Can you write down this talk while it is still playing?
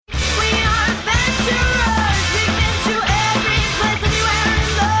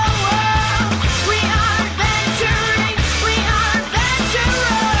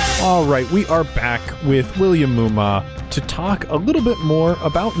right, we are back with William Muma to talk a little bit more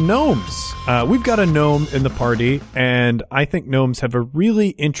about gnomes. We've got a gnome in the party, and I think gnomes have a really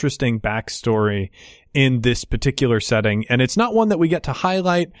interesting backstory in this particular setting, and it's not one that we get to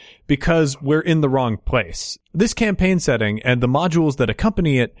highlight because we're in the wrong place. This campaign setting and the modules that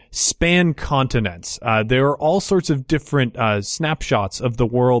accompany it span continents. There are all sorts of different snapshots of the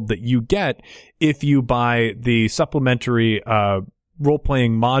world that you get if you buy the supplementary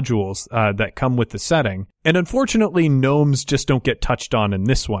role-playing modules that come with the setting. And unfortunately, gnomes just don't get touched on in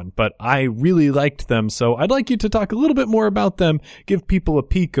this one, but I really liked them, so I'd like you to talk a little bit more about them, give people a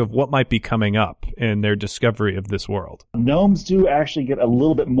peek of what might be coming up in their discovery of this world. Gnomes do actually get a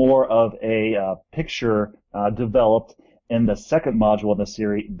little bit more of a picture developed in the second module in the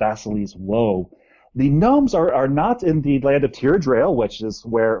series, Vasily's Woe. The gnomes are not in the land of Tyradrail, which is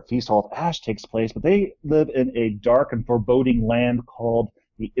where Feast Hall of Ash takes place, but they live in a dark and foreboding land called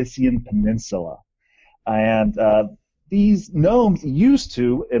the Issian Peninsula. And these gnomes used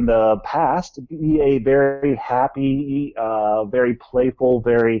to, in the past, be a very happy, very playful,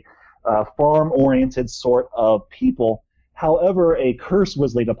 very farm-oriented sort of people. However, a curse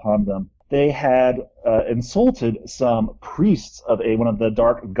was laid upon them. They had insulted some priests of one of the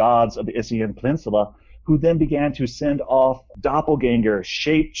dark gods of the Issian Peninsula, who then began to send off doppelgangers,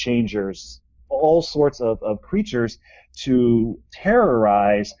 shape changers, all sorts of creatures to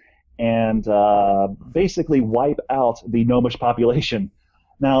terrorize and basically wipe out the gnomish population.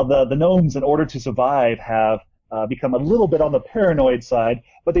 Now, the gnomes, in order to survive, have become a little bit on the paranoid side,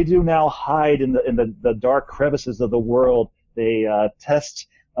 but they do now hide in the dark crevices of the world. They test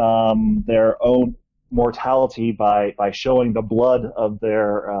their own mortality by showing the blood of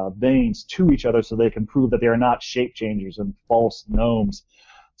their veins to each other so they can prove that they are not shape changers and false gnomes.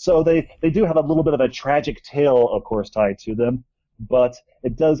 So they do have a little bit of a tragic tale, of course, tied to them, but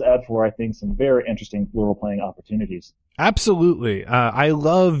it does add for, I think, some very interesting role-playing opportunities. Absolutely. I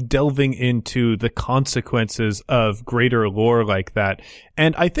love delving into the consequences of greater lore like that.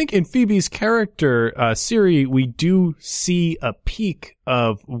 And I think in Phoebe's character, Ciri, we do see a peek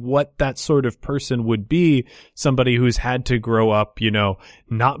of what that sort of person would be. Somebody who's had to grow up,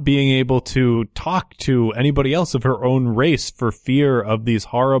 not being able to talk to anybody else of her own race for fear of these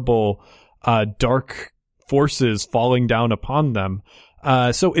horrible, dark forces falling down upon them.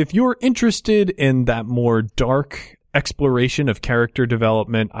 So if you're interested in that more dark exploration of character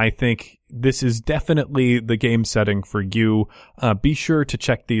development, I think this is definitely the game setting for you. Be sure to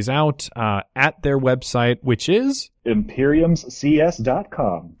check these out at their website, which is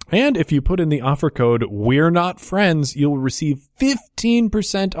imperiumscs.com. And if you put in the offer code We're Not Friends, you'll receive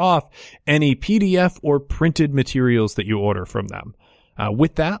 15% off any PDF or printed materials that you order from them.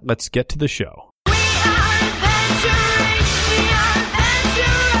 With that, let's get to the show.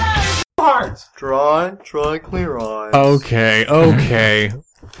 Dry, clear eyes. Okay.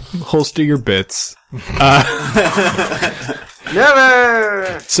 Holster your bits.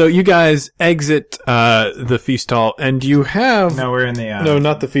 Never! So you guys exit the feast hall, and you have... No, we're in the... no,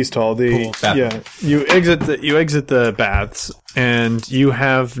 not the feast hall. Pool. You exit the baths, and you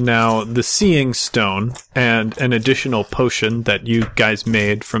have now the seeing stone and an additional potion that you guys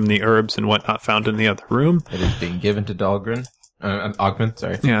made from the herbs and whatnot found in the other room. It is being given to Dahlgren. Ogden,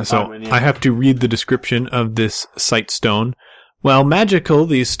 sorry. Yeah, so Ogden, yeah. I have to read the description of this sight stone. While magical,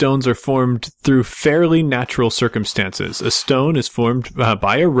 these stones are formed through fairly natural circumstances. A stone is formed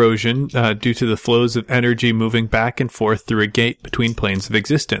by erosion due to the flows of energy moving back and forth through a gate between planes of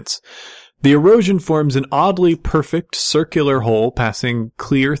existence. The erosion forms an oddly perfect circular hole passing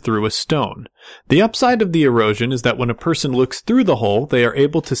clear through a stone. The upside of the erosion is that when a person looks through the hole, they are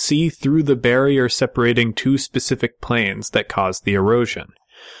able to see through the barrier separating two specific planes that cause the erosion.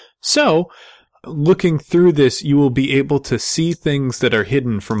 So, looking through this, you will be able to see things that are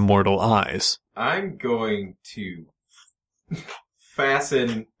hidden from mortal eyes. I'm going to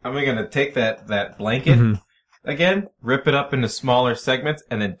I'm going to take that blanket again, rip it up into smaller segments,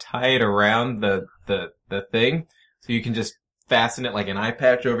 and then tie it around the thing, so you can just fasten it like an eye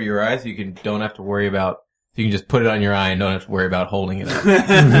patch over your eyes. You can just put it on your eye and don't have to worry about holding it up.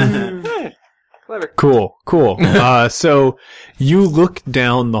 Clever. Cool. So you look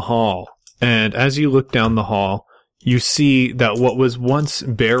down the hall, and as you look down the hall, you see that what was once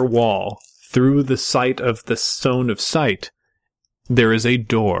bare wall, through the sight of the Stone of Sight, there is a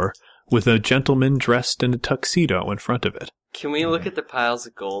door with a gentleman dressed in a tuxedo in front of it. Can we look at the piles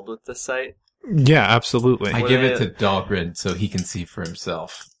of gold with the sight? Yeah, absolutely. I give it to Dahlgren so he can see for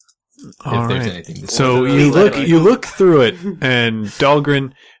himself. All if there's right. anything to see. So you look through it, and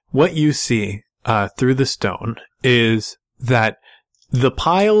Dahlgren, what you see through the stone is that The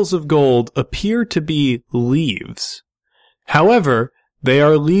piles of gold appear to be leaves. However, they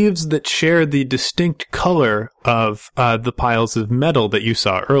are leaves that share the distinct color of the piles of metal that you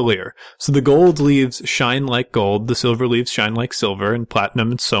saw earlier. So the gold leaves shine like gold, the silver leaves shine like silver, and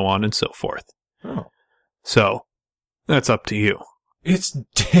platinum, and so on and so forth. Oh. So, that's up to you. It's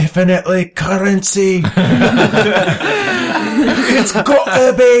definitely currency. It's got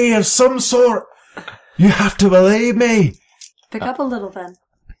to be of some sort. You have to believe me. Pick up a little then.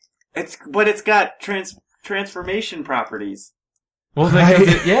 It's got transformation properties. Well, Right.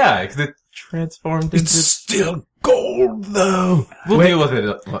 because it transformed into... It's still gold, though. We'll deal with it.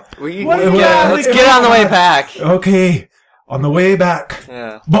 Let's get on the way back. Okay, on the way back.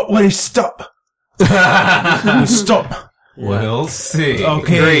 Yeah. But will he stop? Stop. We'll see.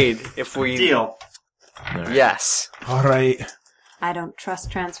 Okay. Agreed. If we... Deal. Yes. All right. I don't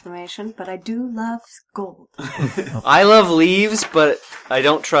trust transformation, but I do love gold. I love leaves, but I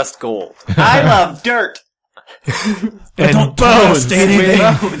don't trust gold. I love dirt. I don't trust anything.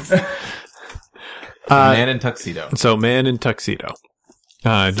 Man in tuxedo. So, man in tuxedo.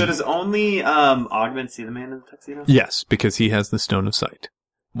 So does only Augment see the man in the tuxedo? Yes, because he has the Stone of Sight.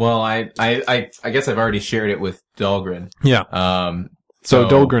 Well, I guess I've already shared it with Dahlgren. Yeah. So So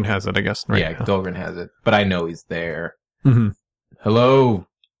Dahlgren has it, I guess, right? yeah, Dahlgren has it, but I know he's there. Mm-hmm. Hello.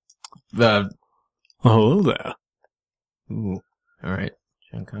 Hello there. Ooh. All right,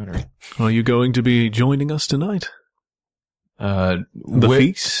 Sean Connery. Are you going to be joining us tonight? The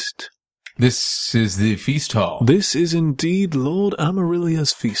feast? This is the feast hall. This is indeed Lord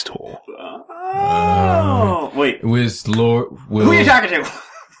Amarilia's feast hall. Oh, wait. It was Lord. Who are you talking to?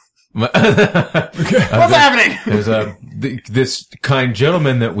 What's What's happening? There's this kind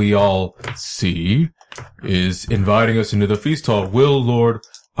gentleman that we all see is inviting us into the feast hall. Will Lord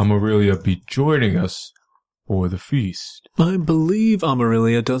Amarilia be joining us for the feast? I believe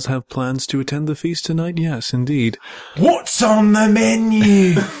Amarilia does have plans to attend the feast tonight. Yes, indeed. What's on the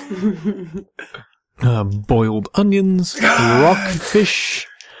menu? Boiled onions, rockfish,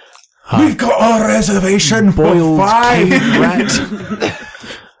 We've got a reservation for boiled 5. cave rat.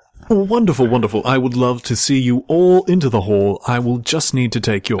 Oh, wonderful, wonderful. I would love to see you all into the hall. I will just need to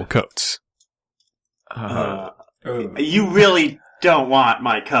take your coats. You really don't want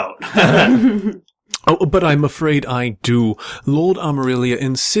my coat. Oh, but I'm afraid I do. Lord Amarilia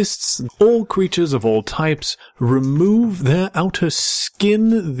insists all creatures of all types remove their outer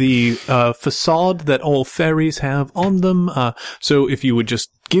skin, the facade that all fairies have on them. So if you would just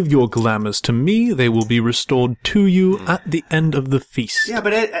give your glamours to me, they will be restored to you at the end of the feast. Yeah,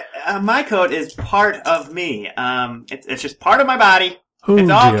 but my coat is part of me. It's just part of my body. Oh,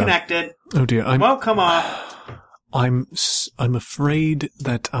 It's all dear. connected. Oh dear, It won't come off. I'm afraid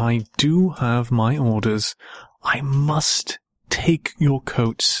that I do have my orders. I must take your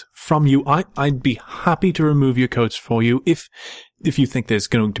coats from you. I'd be happy to remove your coats for you if you think there's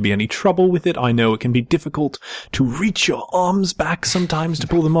going to be any trouble with it. I know it can be difficult to reach your arms back sometimes to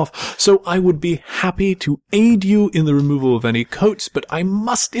pull them off. So I would be happy to aid you in the removal of any coats, but I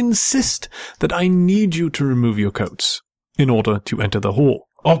must insist that I need you to remove your coats in order to enter the hall.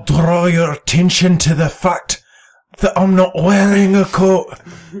 I'll draw your attention to the fact that I'm not wearing a coat.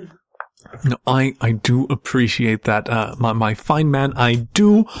 No, I do appreciate that, my fine man.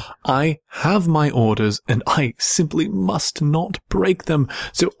 I have my orders, and I simply must not break them.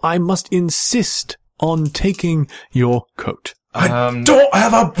 So I must insist on taking your coat. I don't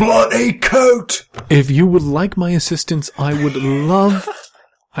have a bloody coat. If you would like my assistance, I would love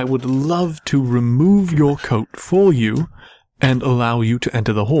to remove your coat for you and allow you to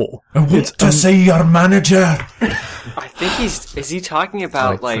enter the hall. I want to see your manager. I think is he talking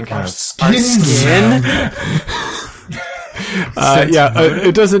about, like our Skins. skin?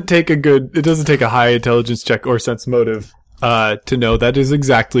 It doesn't take a high intelligence check or sense motive, to know that is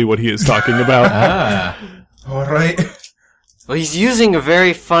exactly what he is talking about. All right. Well, he's using a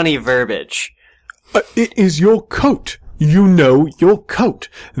very funny verbiage. It is your coat. You know your coat.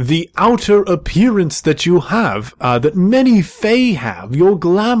 The outer appearance that you have, that many fae have, your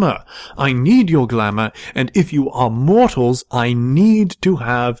glamour. I need your glamour, and if you are mortals, I need to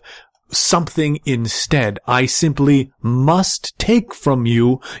have something instead. I simply must take from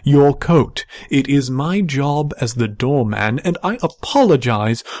you your coat. It is my job as the doorman, and I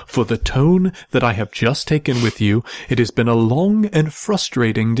apologize for the tone that I have just taken with you. It has been a long and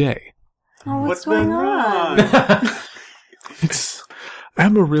frustrating day. Oh, what's been going on? wrong?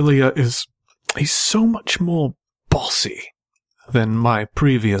 Amarilia he's so much more bossy than my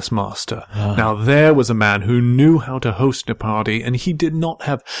previous master. Now, there was a man who knew how to host a party, and he did not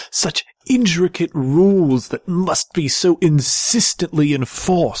have such intricate rules that must be so insistently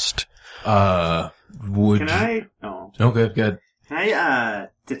enforced. Can I? Oh. Oh, good. Can I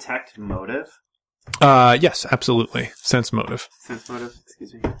detect motive? Yes, absolutely. Sense motive. Sense motive.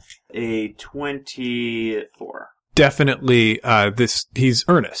 Excuse me. A 24. Definitely, he's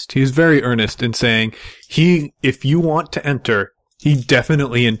earnest. He's very earnest in saying if you want to enter, he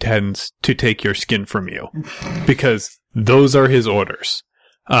definitely intends to take your skin from you. Because those are his orders.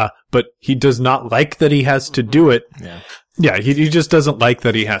 But he does not like that he has to do it. Yeah, he just doesn't like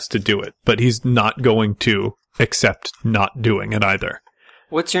that he has to do it. But he's not going to accept not doing it either.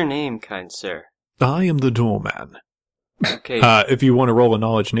 What's your name, kind sir? I am the doorman. Okay. If you want to roll a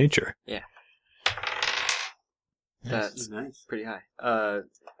knowledge nature. Yeah. That's nice. pretty high.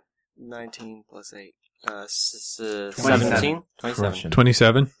 19 plus 8. 17? 27.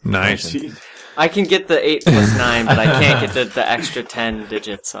 27? Nice. I can get the 8 plus 9, but I can't get the extra 10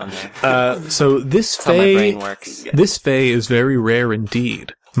 digits on there. So this That's how my brain Fae, works. this Fae is very rare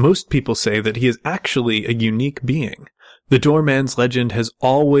indeed. Most people say that he is actually a unique being. The doorman's legend has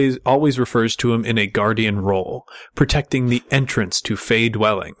always refers to him in a guardian role, protecting the entrance to Fae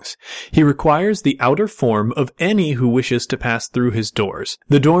dwellings. He requires the outer form of any who wishes to pass through his doors.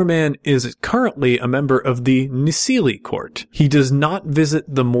 The doorman is currently a member of the Nisili court. He does not visit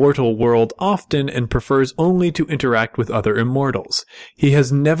the mortal world often and prefers only to interact with other immortals. He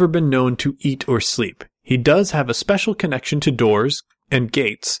has never been known to eat or sleep. He does have a special connection to doors and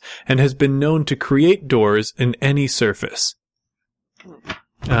gates, and has been known to create doors in any surface.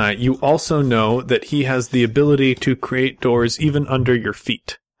 You also know that he has the ability to create doors even under your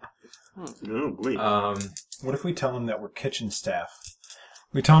feet. Oh, boy. What if we tell him that we're kitchen staff?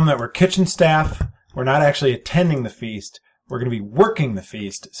 We tell him that we're kitchen staff, we're not actually attending the feast, we're going to be working the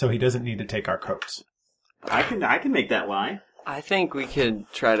feast, so he doesn't need to take our coats. I can make that lie. I think we could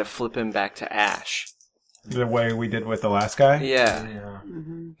try to flip him back to Ash. The way we did with the last guy? Yeah.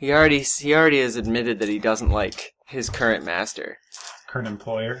 Mm-hmm. He already has admitted that he doesn't like his current master. Current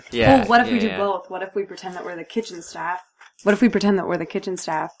employer. Yeah. Well, what if we do yeah. both? What if we pretend that we're the kitchen staff? What if we pretend that we're the kitchen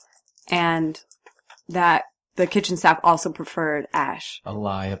staff and that the kitchen staff also preferred Ash? A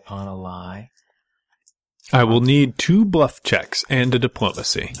lie upon a lie. I will need 2 bluff checks and a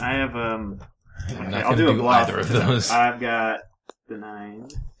diplomacy. I have I'm okay, not I'll gonna do a do bluff. either of those. I've got the 9.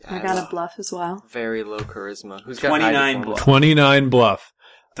 I got a bluff as well. Very low charisma. Who's got 29 high diplomacy? bluff. 29 bluff.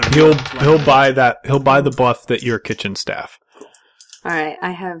 He'll buy that. He'll buy the bluff that you're kitchen staff. All right,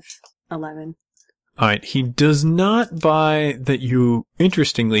 I have 11. All right. He does not buy that you.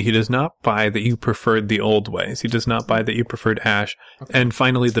 Interestingly, he does not buy that you preferred the old ways. He does not buy that you preferred Ash. Okay. And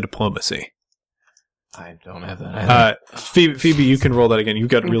finally, the diplomacy. I don't have that either. Phoebe, you can roll that again. You've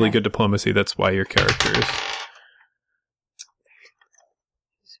got really good diplomacy. That's why your character is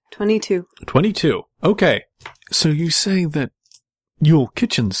 22. 22. Okay. So you say that you're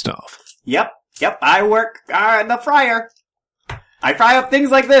kitchen staff. Yep. I work in the fryer. I fry up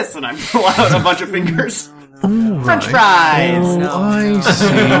things like this, and I pull out a bunch of fingers. French fries. I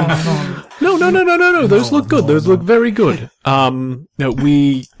see. No. Those look good. Those look very good. No,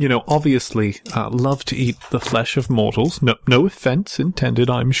 we, obviously, love to eat the flesh of mortals. No offense intended,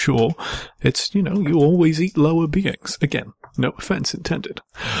 I'm sure. It's, you always eat lower beings. Again, no offense intended.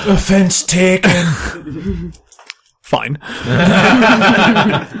 Offense taken. Fine.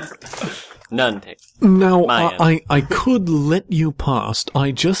 None taken. Now, I could let you past.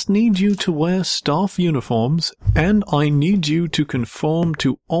 I just need you to wear staff uniforms, and I need you to conform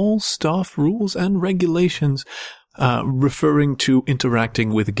to all staff rules and regulations, referring to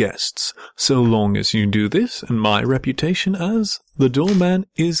interacting with guests. So long as you do this, and my reputation as the doorman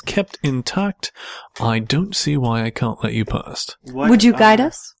is kept intact, I don't see why I can't let you past. Would you guide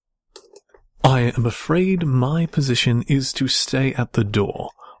us? I am afraid my position is to stay at the door.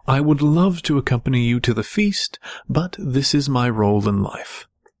 I would love to accompany you to the feast, but this is my role in life.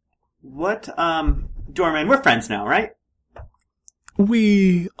 What, doorman, we're friends now, right?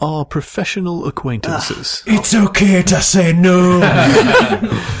 We are professional acquaintances. It's okay to say no.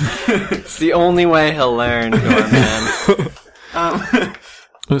 It's the only way he'll learn, doorman.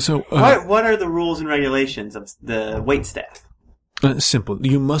 So, what are the rules and regulations of the waitstaff? Simple.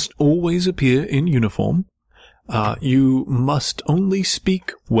 You must always appear in uniform. You must only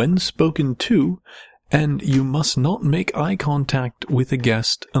speak when spoken to, and you must not make eye contact with a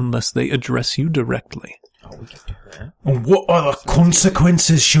guest unless they address you directly. Oh, we can do that. And what are the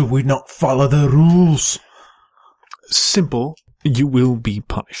consequences should we not follow the rules? Simple. You will be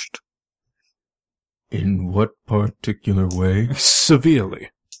punished. In what particular way? Severely.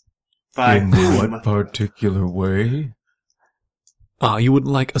 By In whom? what particular way? You would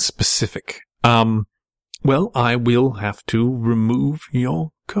like a specific. Well, I will have to remove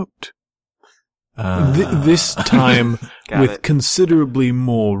your coat. This time Got with it. considerably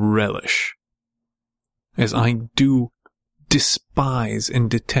more relish. As I do despise and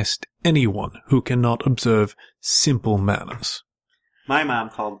detest anyone who cannot observe simple manners. My mom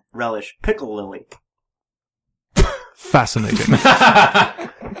called relish pickle lily. Fascinating.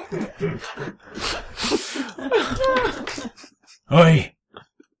 Oi!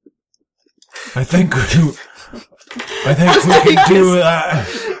 I think we can do that.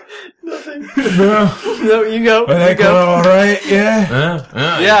 No, No, you go. I think we're all right. Yeah.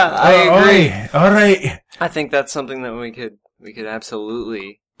 Yeah, I agree. Oi, all right. I think that's something that we could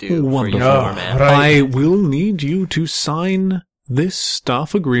absolutely do Wonderful. for you, Oh, Doorman. right. I will need you to sign this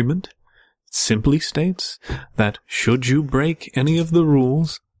staff agreement. It simply states that should you break any of the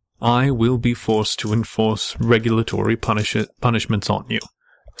rules, I will be forced to enforce regulatory punishments on you.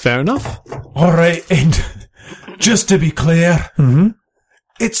 Fair enough? All right. And just to be clear,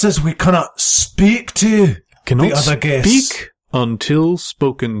 it says we cannot speak to Cannot the other guests. speak until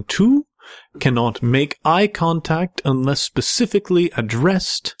spoken to. Cannot make eye contact unless specifically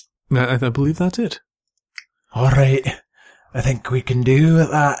addressed. I believe that's it. All right. I think we can do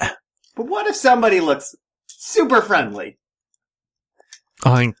that. But what if somebody looks super friendly?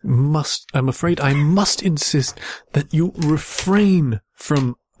 I'm afraid I must insist that you refrain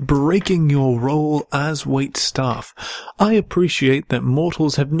from breaking your role as waitstaff. I appreciate that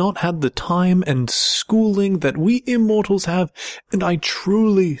mortals have not had the time and schooling that we immortals have, and I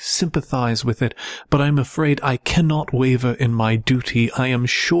truly sympathize with it, but I'm afraid I cannot waver in my duty. I am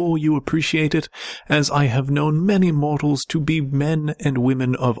sure you appreciate it, as I have known many mortals to be men and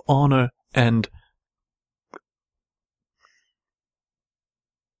women of honor and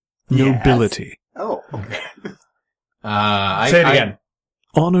nobility. Oh, okay. Say it again.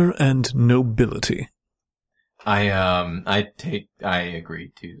 Honor and nobility. I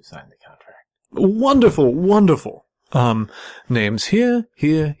agree to sign the contract. Wonderful, wonderful. Names here,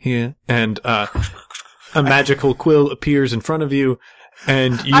 and a magical quill appears in front of you,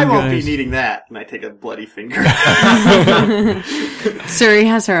 and you I won't guys... be needing that. And I take a bloody finger. Suri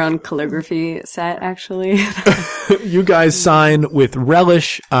has her own calligraphy set, actually. You guys sign with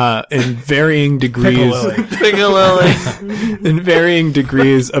relish, in varying degrees... in varying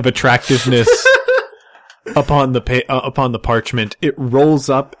degrees of attractiveness upon the parchment. It rolls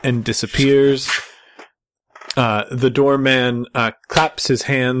up and disappears. The doorman claps his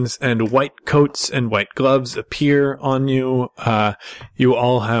hands, and white coats and white gloves appear on you. You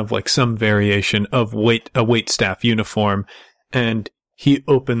all have like some variation of a waitstaff uniform, and he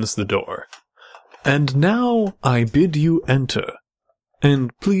opens the door. And now I bid you enter.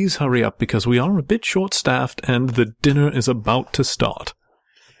 And please hurry up because we are a bit short-staffed and the dinner is about to start.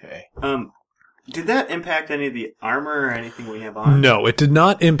 Okay. Did that impact any of the armor or anything we have on? No, it did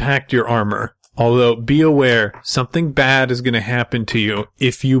not impact your armor. Although, be aware, something bad is going to happen to you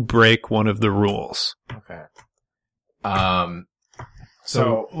if you break one of the rules. Okay.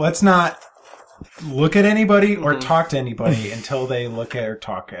 So let's not look at anybody or talk to anybody until they look at or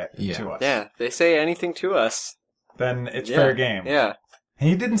talk to us. Yeah, they say anything to us. Then it's Yeah, fair game. Yeah, And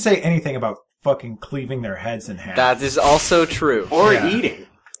he didn't say anything about fucking cleaving their heads in half. that is also true. Or Yeah. eating.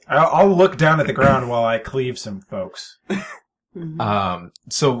 I'll look down at the ground while I cleave some folks.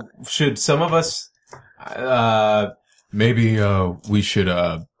 So should some of us, maybe, we should,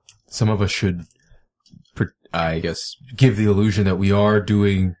 some of us should, I guess, give the illusion that we are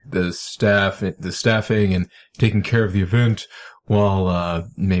doing the staffing and taking care of the event, while,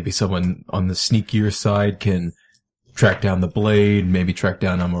 maybe someone on the sneakier side can track down the blade, maybe track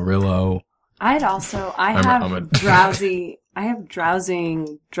down Amarillo. I have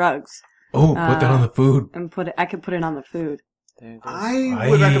drowsing drugs. Oh, put that on the food. And I could put it on the food. I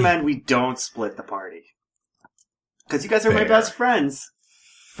would recommend we don't split the party. Because you guys are my Fair. best friends.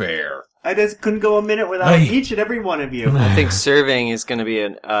 Fair. I just couldn't go a minute without each and every one of you. I think serving is going to be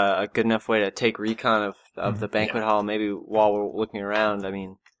a good enough way to take recon of the banquet hall. Maybe while we're looking around, I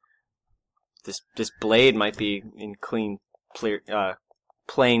mean, this blade might be in plain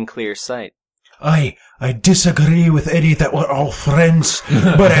clear sight. I disagree with Eddie that we're all friends,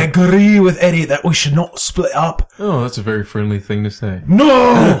 but I agree with Eddie that we should not split up. Oh, that's a very friendly thing to say.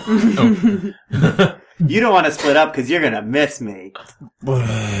 No! You don't want to split up because you're going to miss me.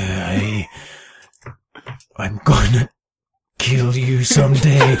 I'm gonna kill you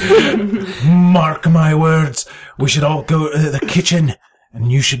someday. Mark my words. We should all go to the kitchen,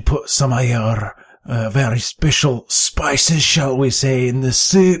 and you should put some of your very special spices, shall we say, in the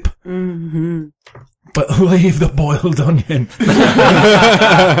soup. Mm-hmm. But leave the boiled onion.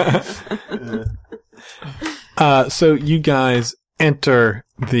 So you guys enter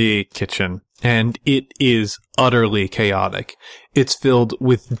the kitchen, and it is utterly chaotic. It's filled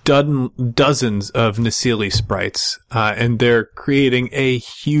with dozens of Nasili sprites, and they're creating a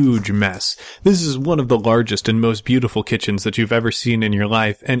huge mess. This is one of the largest and most beautiful kitchens that you've ever seen in your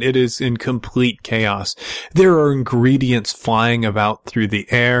life, and it is in complete chaos. There are ingredients flying about through the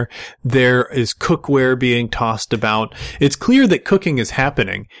air. There is cookware being tossed about. It's clear that cooking is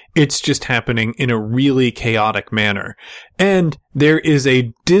happening. It's just happening in a really chaotic manner. And there is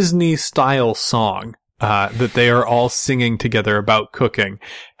a Disney-style song that they are all singing together about cooking.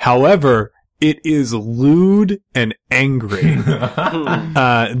 However, it is lewd and angry.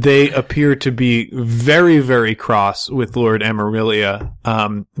 They appear to be very, very cross with Lord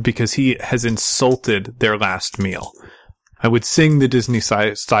Amarilla, because he has insulted their last meal. I would sing the Disney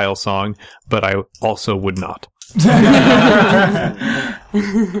style song, but I also would not.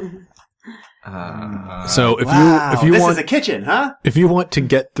 So if you this want is a kitchen, huh? if you want to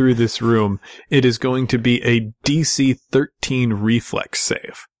get through this room, it is going to be a DC 13 reflex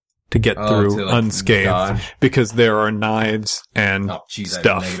save to get through to, like, unscathed, dodge. because there are knives and Oh, jeez, I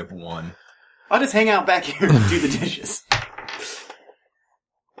stuff. have -1. I'll just hang out back here and do the dishes.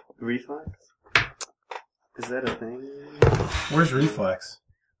 Reflex? Is that a thing? Where's reflex?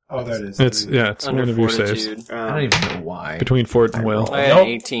 Oh, there it is. It's Under one of your saves fortitude. I don't even know why. between Fort and Will. I had Nope.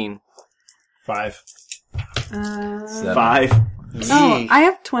 18. 5. 7. 5. Oh, I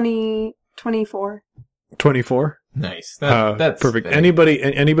have 24. 24. Nice. That's perfect. fair.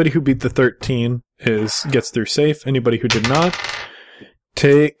 Anybody who beat the 13 gets through safe. Anybody who did not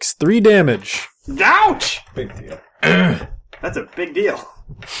takes 3 damage. Ouch! Big deal. That's a big deal.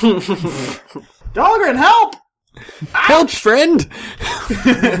 Dahlgren, help! Help, friend!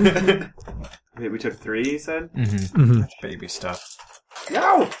 Wait, we took 3, you said? Mm-hmm. That's baby stuff.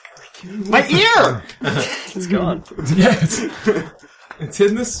 No! My ear! It's gone. Yes. It's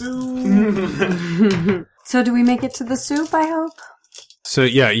in the soup. So do we make it to the soup, I hope? So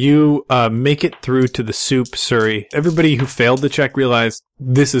yeah, you make it through to the soup, Surrey. Everybody who failed the check realized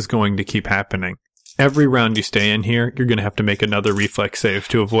this is going to keep happening. Every round you stay in here, you're going to have to make another reflex save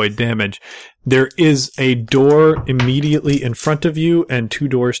to avoid damage. There is a door immediately in front of you and 2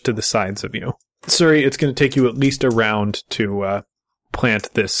 doors to the sides of you. Surrey, it's going to take you at least a round to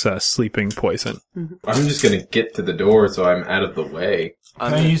plant this sleeping poison. I'm just gonna get to the door so I'm out of the way.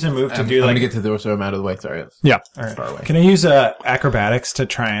 Can I use a move to I'm do gonna like... get to the door so I'm out of the way. Sorry. Yeah. All right. Far away. Can I use acrobatics to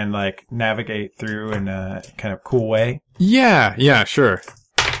try and like navigate through in a kind of cool way? Yeah, sure.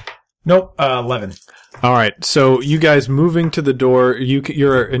 Nope. 11. All right, so you guys moving to the door,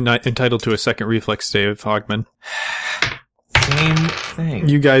 you're entitled to a second reflex save, Hogman. Same thing.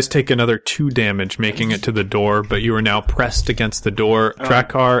 You guys take another 2 damage making it to the door, but you are now pressed against the door.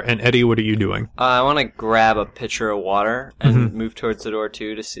 Drakkar and Eddie, what are you doing? I want to grab a pitcher of water and move towards the door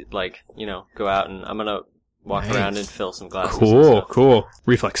too to see, go out, and I'm gonna walk around and fill some glasses. and stuff. Cool.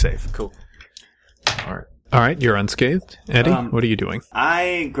 Reflex save. Cool. All right, you're unscathed. Eddie, Um, what are you doing?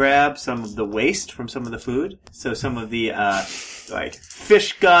 I grab some of the waste from some of the food. So some of the, like,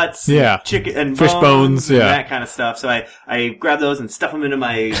 fish guts, Yeah. chicken, and Fish bones, and yeah. that kind of stuff. So I grab those and stuff them into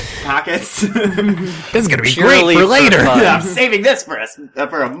my pockets. This is gonna be Purely for fun. Yeah, I'm saving this for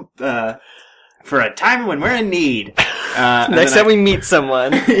a time when we're in need. Next time we meet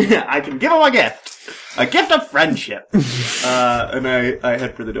someone. I can give them a gift of friendship. And I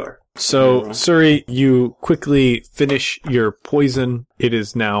head for the door. So, Surrey, you quickly finish your poison. It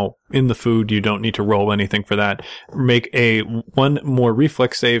is now in the food. You don't need to roll anything for that. Make a 1 more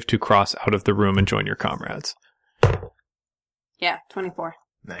reflex save to cross out of the room and join your comrades. Yeah, 24.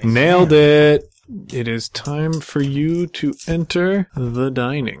 Nice. Nailed it. It is time for you to enter the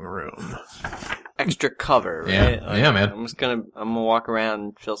dining room. Extra cover, Yeah. right? Yeah, man. I'm gonna walk around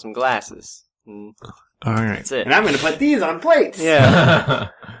and fill some glasses. And All right. that's it. And I'm going to put these on plates. Yeah.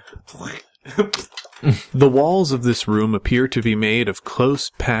 The walls of this room appear to be made of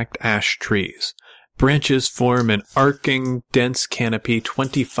close-packed ash trees. Branches form an arcing, dense canopy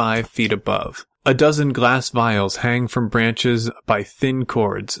 25 feet above. A dozen glass vials hang from branches by thin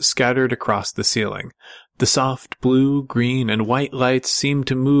cords scattered across the ceiling. The soft blue, green, and white lights seem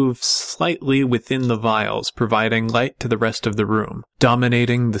to move slightly within the vials, providing light to the rest of the room.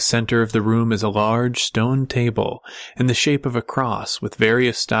 Dominating the center of the room is a large stone table in the shape of a cross with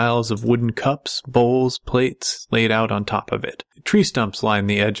various styles of wooden cups, bowls, plates laid out on top of it. Tree stumps line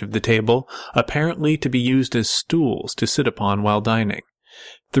the edge of the table, apparently to be used as stools to sit upon while dining.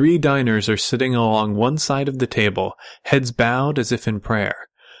 3 diners are sitting along one side of the table, heads bowed as if in prayer.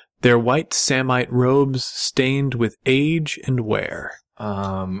 Their white Samite robes stained with age and wear.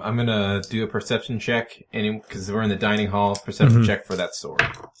 I'm gonna do a perception check, because we're in the dining hall. Perception check for that sword.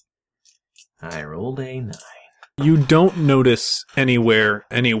 I rolled a 9. You don't notice anywhere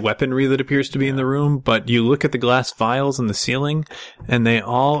any weaponry that appears to be in the room, but you look at the glass vials in the ceiling, and they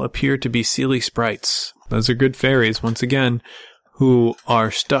all appear to be Seelie sprites. Those are good fairies, once again, who are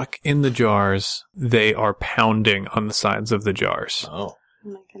stuck in the jars. They are pounding on the sides of the jars. Oh. Oh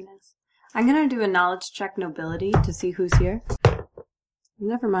my goodness. I'm gonna do a knowledge check nobility to see who's here.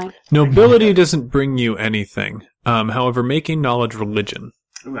 Never mind. Nobility doesn't bring you anything. However, making knowledge religion.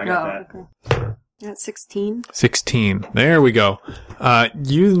 Ooh, I got that. Okay. That's 16. 16. There we go.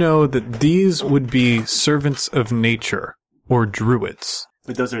 You know that these would be servants of nature, or druids.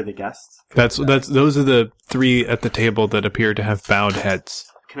 But those are the guests. Those are the 3 at the table that appear to have bowed heads.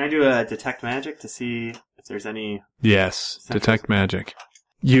 Can I do a detect magic to see if there's any... Yes, detect magic.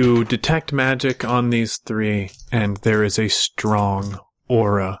 You detect magic on these 3, and there is a strong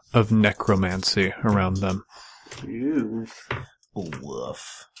aura of necromancy around them. Ooh.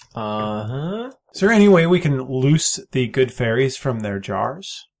 Woof. Uh-huh. Is there any way we can loose the good fairies from their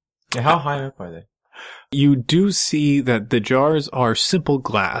jars? Yeah, how high up are they? You do see that the jars are simple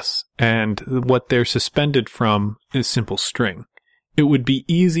glass, and what they're suspended from is simple string. It would be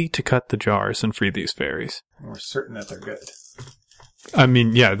easy to cut the jars and free these fairies. We're certain that they're good. I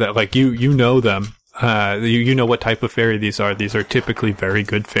mean, yeah, that like you know them. You know what type of fairy these are. These are typically very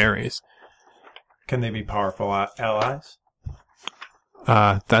good fairies. Can they be powerful allies?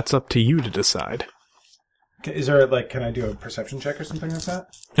 That's up to you to decide. Is there, can I do a perception check or something like that?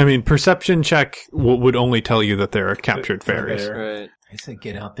 I mean, perception check would only tell you that they're captured fairies. Right. I said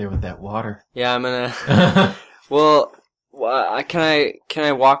get out there with that water. Yeah, I'm gonna... Well, can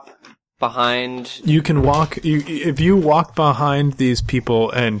I walk behind... You can walk... if you walk behind these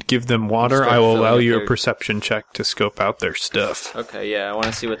people and give them water, Start I will filling allow up you a their- perception check to scope out their stuff. Okay, yeah, I want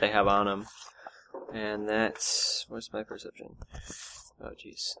to see what they have on them. And that's... Where's my perception? Oh,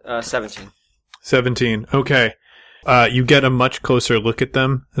 jeez. 17. 17. Okay. You get a much closer look at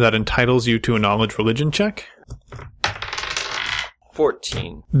them that entitles you to a knowledge religion check.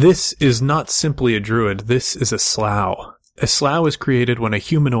 14. This is not simply a druid. This is a slough. A slough is created when a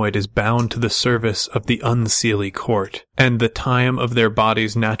humanoid is bound to the service of the Unseelie court, and the time of their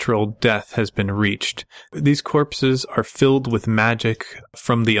body's natural death has been reached. These corpses are filled with magic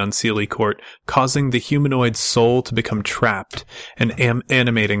from the Unseelie court, causing the humanoid's soul to become trapped and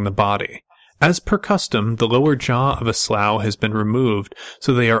animating the body. As per custom, the lower jaw of a slough has been removed,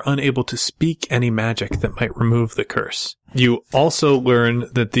 so they are unable to speak any magic that might remove the curse. You also learn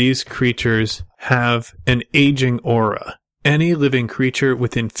that these creatures have an aging aura. Any living creature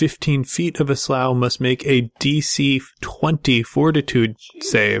within 15 feet of a slough must make a DC 20 fortitude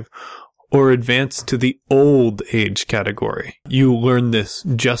save or advance to the old age category. You learn this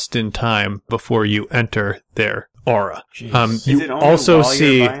just in time before you enter their aura. Is You it only also while you're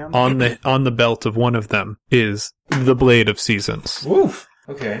see by 'em? on the belt of one of them is the Blade of Seasons. Oof.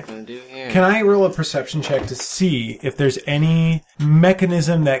 Okay. What am I gonna do here? Can I roll a perception check to see if there's any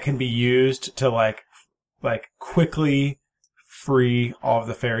mechanism that can be used to like quickly free all of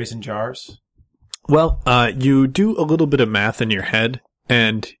the fairies in jars? Well, you do a little bit of math in your head,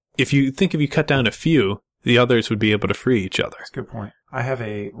 and if you cut down a few, the others would be able to free each other. That's a good point. I have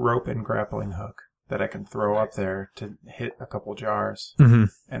a rope and grappling hook that I can throw up there to hit a couple jars Mm-hmm.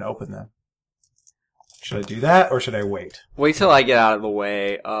 and open them. Should I do that or should I wait? Wait till I get out of the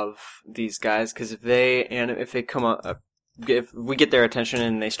way of these guys, because if they come up, if we get their attention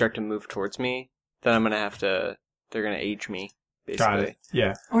and they start to move towards me, then I'm gonna they're gonna age me, basically. Got it.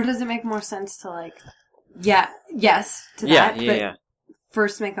 Yeah. Or does it make more sense to yes to Yeah, that, yeah, but yeah.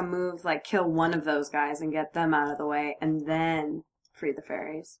 first make a move, kill one of those guys and get them out of the way, and then free the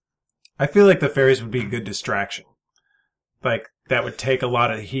fairies? I feel like the fairies would be a good distraction. That would take a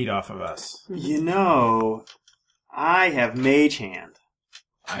lot of the heat off of us. You know, I have Mage Hand.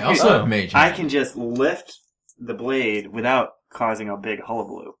 I also have Mage I Hand. can just lift the blade without causing a big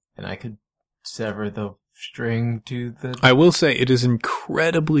hullabaloo. And I could sever the string to the... I will say it is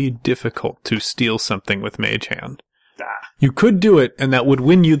incredibly difficult to steal something with Mage Hand. Ah. You could do it, and that would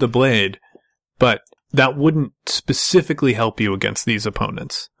win you the blade, but that wouldn't specifically help you against these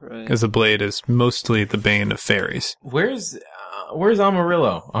opponents, Right. because the blade is mostly the bane of fairies. Where's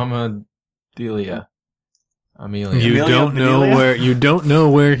Amarillo? Amelia. You don't know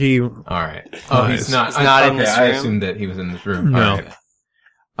where he. All right. Oh, he's not. He's not in okay, this I room? assumed that he was in this room. No.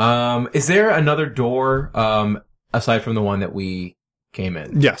 All right. Is there another door aside from the one that we came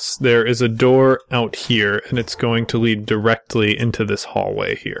in. Yes, there is a door out here, and it's going to lead directly into this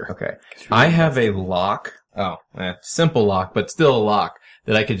hallway here. Okay. I have a lock. Oh, simple lock, but still a lock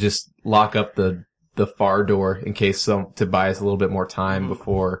that I could just lock up the far door in case to buy us a little bit more time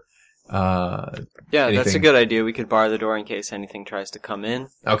before. Yeah, that's a anything. good idea. We could bar the door in case anything tries to come in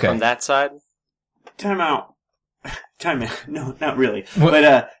Okay. from that side. Time out. Time out. No, not really. What?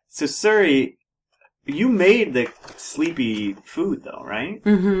 But, so Suri, you made the sleepy food though, right?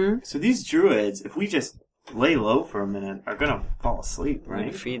 Mm-hmm. So these druids, if we just lay low for a minute, are gonna fall asleep, We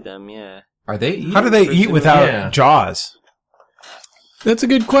right? could feed them, yeah. Are they eating? How do they eat without Yeah. jaws? That's a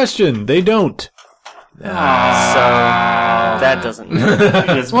good question. They don't. So that doesn't matter.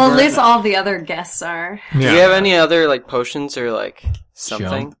 Just Well, at burn least them. all the other guests are. Do you have any other like potions or like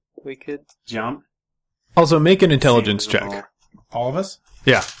something Jump. we could? Jump. Also, make an intelligence check. All of us?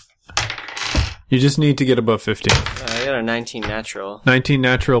 Yeah. You just need to get above 15. I got a 19 natural. 19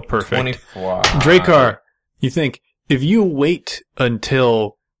 natural, perfect. 24. Dracar, you think, if you wait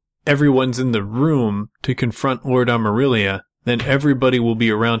until everyone's in the room to confront Lord Amarillia, then everybody will be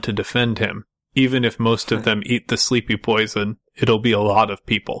around to defend him. Even if most of them eat the sleepy poison, it'll be a lot of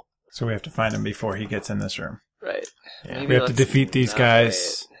people. So we have to find him before he gets in this room. Right. Maybe We have to let's defeat these not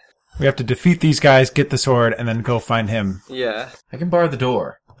guys. We have to defeat these guys, get the sword, and then go find him. wait. Yeah. I can bar the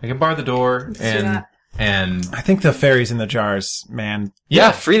door. do and that. and I think the fairies in the jars, man.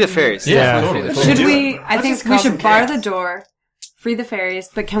 Yeah, free the fairies. Yeah. totally. Should do we? it. I Let's think just we cause should some bar chaos. the door, free the fairies,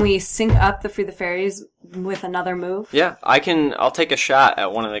 but can we sync up the free the fairies with another move? Yeah, I'll take a shot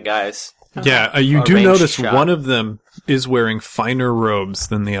at one of the guys. Yeah, you A do ranged notice shot. one of them is wearing finer robes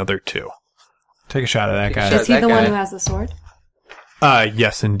than the other two. Take a shot at that guy. shot. Is he that the one guy. who has the sword?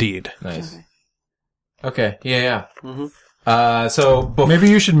 Yes, indeed. nice. Okay. Yeah. Mhm. So Maybe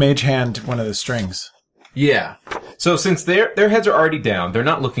you should mage hand one of the strings. yeah. So since their heads are already down, they're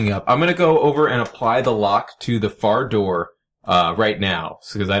not looking up. I'm gonna go over and apply the lock to the far door right now,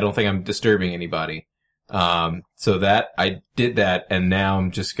 because I don't think I'm disturbing anybody. So that I did that, and now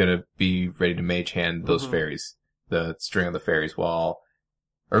I'm just gonna be ready to mage hand those fairies, the string of the fairies, while,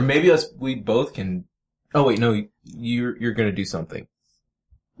 or maybe we both can. Oh wait, no, you're gonna do something.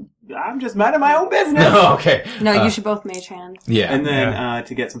 I'm just minding my own business. No, okay. No, you should both mage hand. Yeah, And then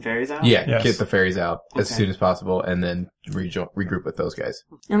to get some fairies out. yeah. Yes. Get the fairies out as Okay. soon as possible, and then regroup with those guys.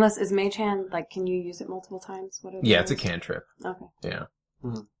 Unless is mage hand like? Can you use it multiple times? What are Yeah, the it's a rules? cantrip. Okay. Yeah,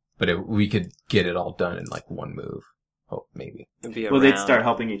 Mhm. but we could get it all done in like one move. Oh, maybe It'd be a Well, they'd round. start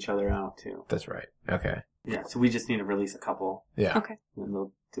helping each other out too. that's right. Okay. Yeah. So we just need to release a couple, Yeah. Okay. and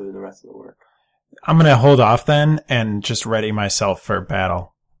they'll do the rest of the work. I'm going to hold off then and just ready myself for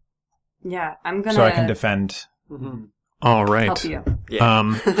battle Yeah, I'm gonna so I can defend. Mhm. All right. help you.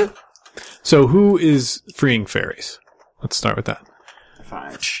 Yeah. So who is freeing fairies? Let's start with that.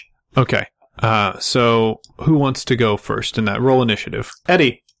 Fine. Okay. So who wants to go first in that? Roll initiative.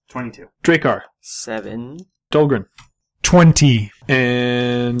 Eddie, 22. Dracar, 7. Dolgren, 20.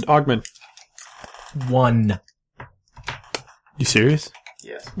 and Ogman. 1. You serious?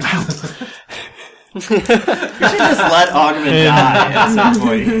 Yes. We should just let Augment die at some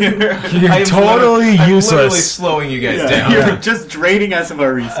point. You're totally I'm useless. literally slowing you guys Yeah, down. you're just draining us of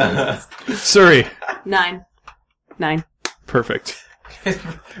our resources. Suri. 9. Perfect.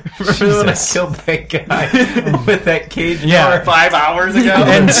 Remember when I killed that guy with that cage Yeah. door? 5 hours ago.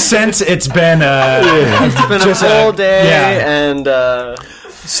 And since it's been It's been a just full day, yeah. and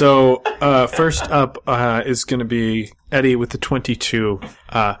So first up is going to be Eddie with the 22.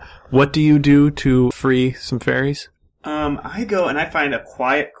 What do you do to free some fairies? I go and I find a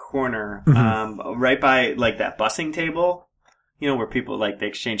quiet corner, right by like that bussing table, you know, where people like they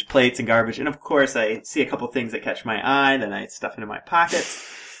exchange plates and garbage. And of course, I see a couple things that catch my eye. Then I stuff into my pockets,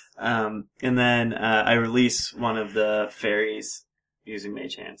 and then I release one of the fairies using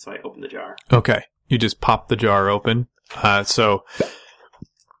Mage Hand. So I open the jar. Okay. You just pop the jar open. So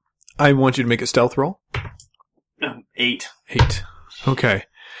I want you to make a stealth roll. 8. 8. Okay.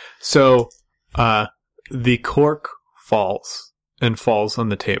 So the cork falls and falls on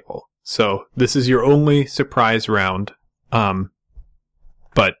the table. So this is your only surprise round.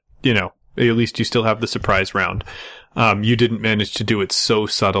 But, you know, at least you still have the surprise round. You didn't manage to do it so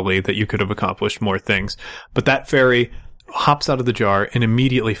subtly that you could have accomplished more things. But that fairy hops out of the jar and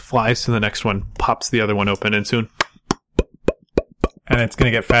immediately flies to the next one, pops the other one open, and soon... and it's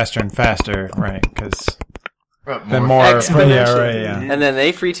going to get faster and faster, right? Because More then more, exponentially. yeah, right, yeah. and then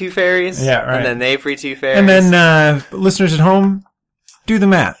they free 2 fairies. Yeah, right. And then they free 2 fairies. And then listeners at home, do the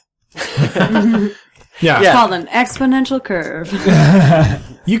math. Yeah. It's called an exponential curve.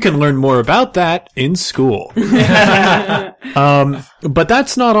 You can learn more about that in school. But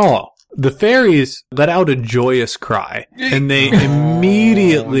that's not all. The fairies let out a joyous cry, and they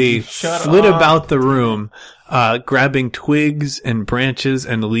immediately flit about the room, grabbing twigs and branches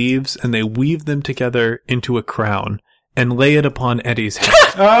and leaves, and they weave them together into a crown and lay it upon Eddie's head.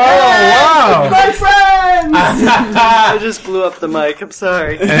 Oh, wow! My friends! I just blew up the mic. I'm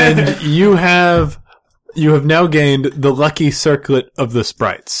sorry. And you have now gained the lucky circlet of the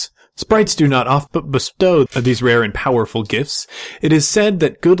sprites. Sprites do not often bestow these rare and powerful gifts. It is said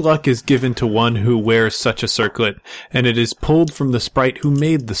that good luck is given to one who wears such a circlet, and it is pulled from the sprite who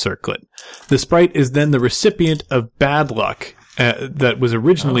made the circlet. The sprite is then the recipient of bad luck that was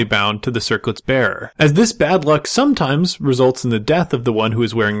originally bound to the circlet's bearer. As this bad luck sometimes results in the death of the one who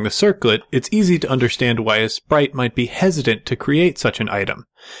is wearing the circlet, it's easy to understand why a sprite might be hesitant to create such an item.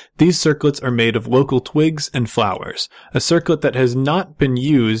 These circlets are made of local twigs and flowers. A circlet that has not been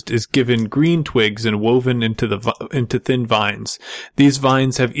used is given green twigs and woven into thin vines. These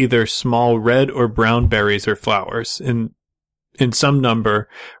vines have either small red or brown berries or flowers in some number,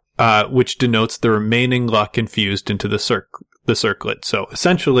 which denotes the remaining luck infused into the circlet. So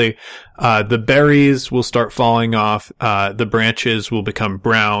essentially, the berries will start falling off, the branches will become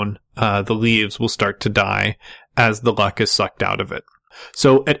brown, the leaves will start to die as the luck is sucked out of it.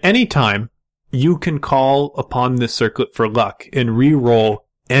 So at any time, you can call upon this circlet for luck and re-roll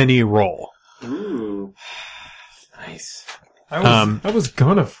any roll. Ooh. Nice. I was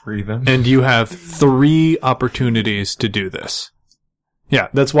gonna free them. And you have 3 opportunities to do this. Yeah,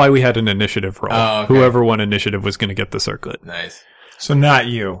 that's why we had an initiative roll. Oh, okay. Whoever won initiative was going to get the circlet. Nice. So not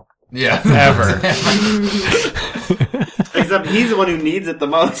you. Yeah. Ever. Except he's the one who needs it the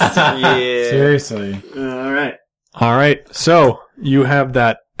most. Yeah. Seriously. All right. All right, so you have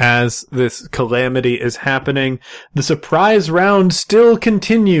that as this calamity is happening. The surprise round still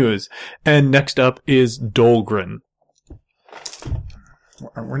continues. And next up is Dolgren.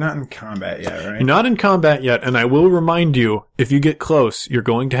 We're not in combat yet, right? You're not in combat yet, and I will remind you, if you get close, you're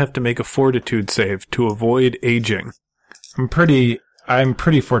going to have to make a fortitude save to avoid aging. I'm pretty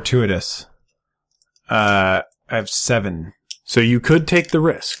fortuitous. I have 7. So you could take the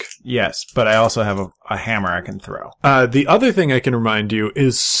risk. Yes, but I also have a hammer I can throw. The other thing I can remind you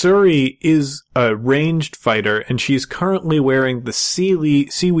is Suri is a ranged fighter, and she's currently wearing the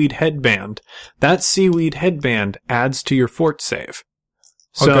seaweed headband. That seaweed headband adds to your fort save.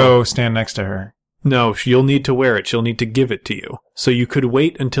 I'll go stand next to her. No, you'll need to wear it. She'll need to give it to you. So you could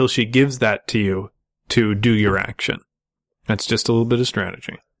wait until she gives that to you to do your action. That's just a little bit of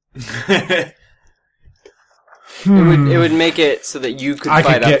strategy. It would make it so that you could I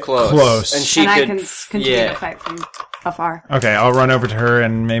fight could get up close. close. And she and could I can continue yeah. to fight from afar. Okay, I'll run over to her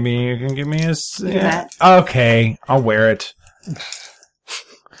and maybe you can give me a... that. Okay, I'll wear it.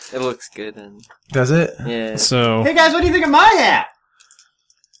 It looks good. And Does it? yeah. So Hey guys, what do you think of my hat?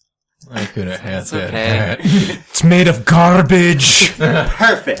 I could have had It's that. okay. It's made of garbage.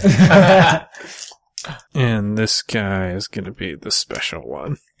 Perfect. and this guy is going to be the special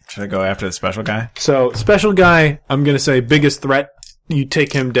one. Should I go after the special guy? So special guy, I'm going to say biggest threat. You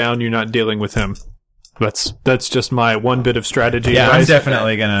take him down. You're not dealing with him. That's just my one bit of strategy. Yeah, I'm advice.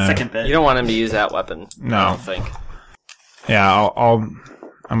 definitely gonna... Second bit. You don't want him to use that weapon. No. I don't think. Yeah, I'm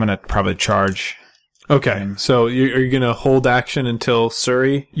gonna probably charge. Okay, so are you going to hold action until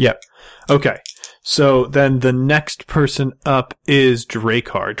Suri? Yep. Okay, so then the next person up is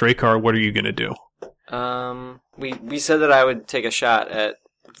Dracar. Dracar, what are you going to do? We said that I would take a shot at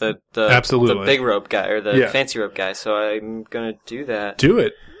the Absolutely. the big rope guy or the Yeah. fancy rope guy, so I'm gonna do that. Do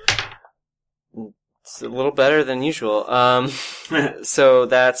it. It's a little better than usual. So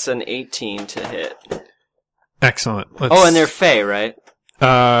that's an 18 to hit. Excellent. Oh, and they're Fey, right?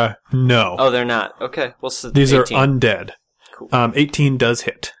 No. Oh, they're not. Okay, well, so These 18. are undead. Cool. 18 does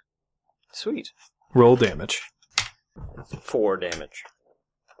hit. Sweet. Roll damage. 4 damage.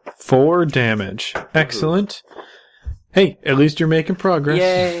 4 damage. Excellent. Hey, at least you're making progress.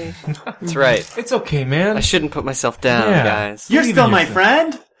 Yay! That's right. It's okay, man. I shouldn't put myself down, Yeah. guys. You're still my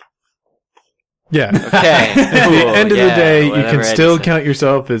friend? Yeah. Okay. At the end of the day, you whatever can Eddie still said. count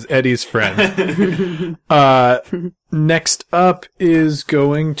yourself as Eddie's friend. Next up is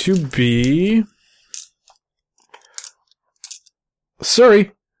going to be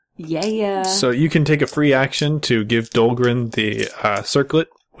Suri. Yeah. So you can take a free action to give Dolgren the circlet,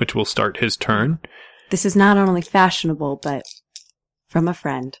 which will start his turn. This is not only fashionable, but from a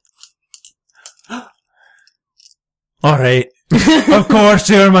friend. All right. Of course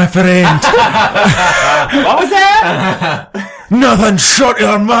you're my friend. What was that? Nothing. Shut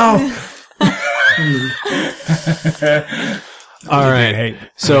your mouth. All right. Hey.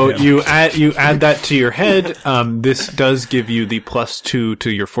 So you add that to your head. This does give you the +2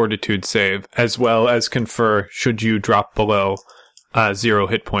 to your fortitude save, as well as confer should you drop below 0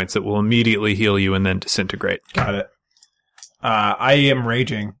 hit points. It will immediately heal you and then disintegrate. Got it. I am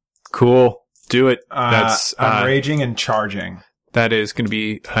raging. Cool. Do it. I'm raging and charging. That is going to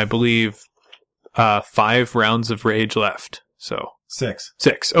be, I believe, 5 rounds of rage left. So 6.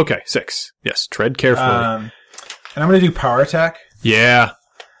 6. Okay, 6. Yes. Tread carefully. And I'm going to do power attack. Yeah.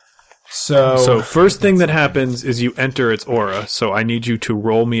 So first thing that happens is you enter its aura. So I need you to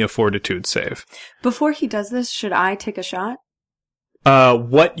roll me a fortitude save. Before he does this, should I take a shot?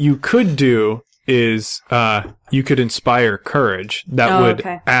 What you could do is you could inspire courage. That would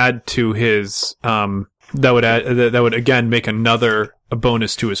add to his that would again make a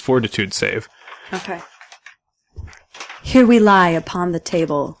bonus to his fortitude save. Okay. Here we lie upon the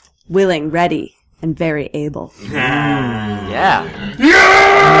table, willing, ready, and very able. Yeah.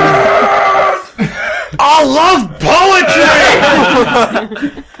 I love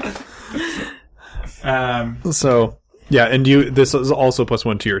poetry! So, yeah, and this is also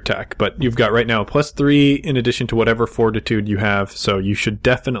 +1 to your attack, but you've got right now a +3 in addition to whatever fortitude you have, so you should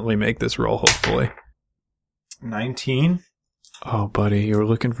definitely make this roll, hopefully. 19. Oh, buddy, you were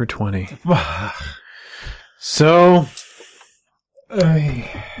looking for 20. So,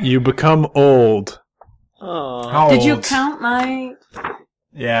 you become old. Oh. How Did you old? count my...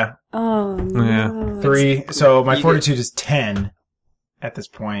 Yeah. Oh, no. Yeah. 3. So my fortitude is 10 at this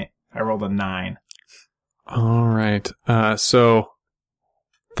point. I rolled a 9. All right. So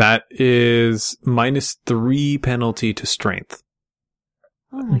that is -3 penalty to strength,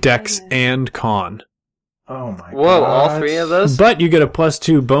 Oh my Dex, goodness. and Con. Oh my god. Whoa, all 3 of those? But you get a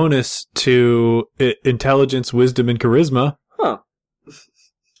 +2 bonus to intelligence, wisdom, and charisma. Huh.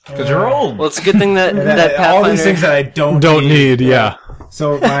 Because you're old. Well, it's a good thing that And that all these Pathfinder... things that I don't need. Yeah.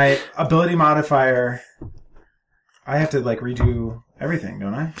 So my ability modifier, I have to redo everything,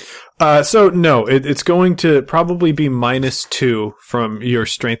 don't I? So no, it's going to probably be -2 from your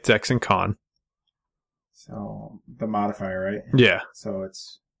strength, Dex, and Con. So the modifier, right? Yeah. So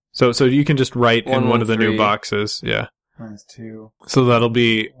it's So you can just write in one of the new 113. boxes. Yeah. -2. So that'll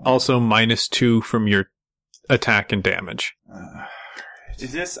be also -2 from your attack and damage.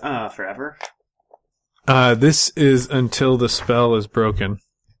 Is this forever? This is until the spell is broken.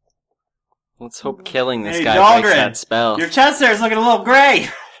 Let's hope killing this Hey, guy Dahlgren, breaks that spell. Your chest there is looking a little gray.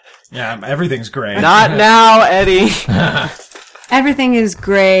 Yeah, everything's gray. Not now, Eddie. Everything is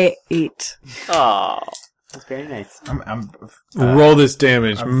great. Oh. That's very nice. I'm Roll this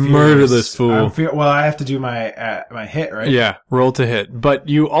damage. I'm Murder furious. this fool. Well, I have to do my my hit, right? Yeah, roll to hit. But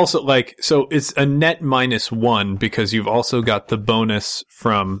you also, so it's a net -1 because you've also got the bonus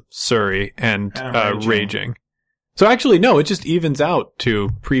from Surrey and And raging. So actually, no, it just evens out to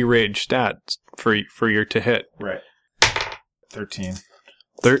pre-rage stats for your to hit. Right. 13.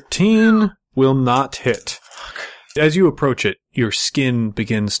 13 will not hit. As you approach it, your skin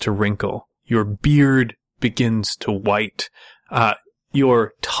begins to wrinkle. Your beard begins to white.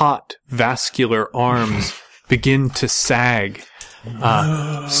 Your taut, vascular arms begin to sag.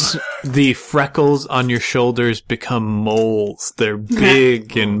 The freckles on your shoulders become moles. They're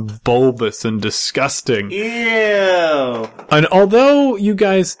big and bulbous and disgusting. Ew. And although you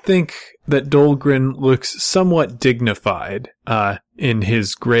guys think that Dahlgren looks somewhat dignified in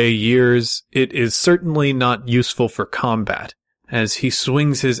his gray years, it is certainly not useful for combat. As he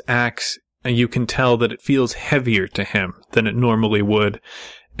swings his axe, and you can tell that it feels heavier to him than it normally would,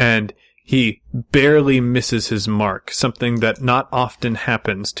 and he barely misses his mark, something that not often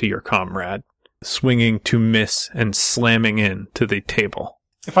happens to your comrade, swinging to miss and slamming into the table.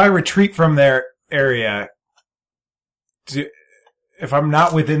 If I retreat from their area, if I'm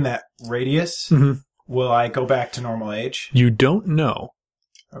not within that radius, Mhm. will I go back to normal age? You don't know.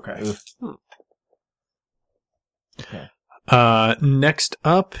 Okay. Next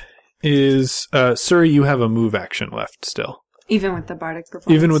up is, Sir, you have a move action left still. Even with the bardic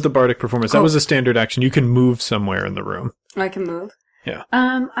performance. Even with the bardic performance. That Cool. was a standard action. You can move somewhere in the room. I can move. Yeah.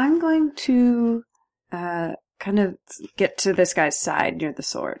 I'm going to kind of get to this guy's side near the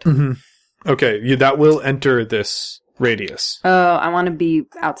sword. Mm-hmm. Okay, that will enter this radius. Oh, I want to be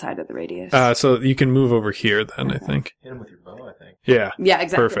outside of the radius. So you can move over here then, I think. Hit him with your bow, I think. Yeah. yeah,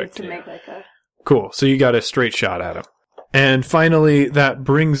 exactly. perfect. To make like a... Cool. So you got a straight shot at him. And finally, that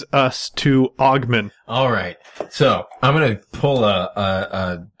brings us to Ogman. All right. So I'm gonna pull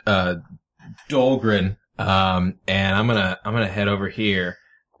a Dahlgren, and I'm gonna head over here.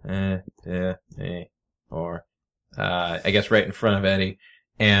 Or I guess right in front of Eddie,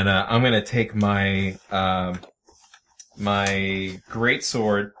 and I'm gonna take my my great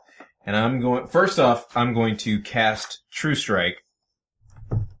sword, and I'm going to cast True Strike.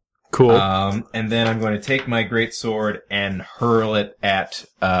 Cool. And then I'm going to take my great sword and hurl it at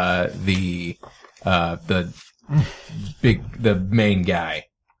the main guy.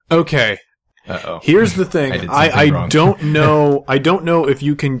 Okay. Uh-oh. Here's the thing. I did something wrong. don't know if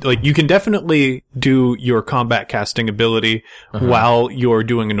you can, you can definitely do your combat casting ability while you're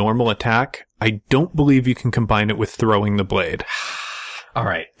doing a normal attack. I don't believe you can combine it with throwing the blade. All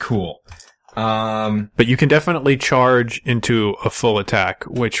right, cool. But you can definitely charge into a full attack,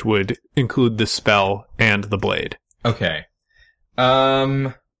 which would include the spell and the blade. Okay.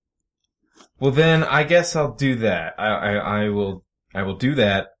 Well then, I guess I'll do that. I will do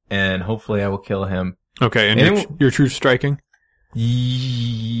that, and hopefully I will kill him. Okay, and you're true striking?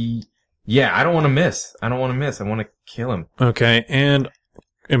 Yeah, I don't want to miss. I want to kill him. Okay, and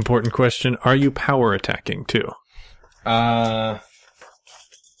important question, are you power attacking too?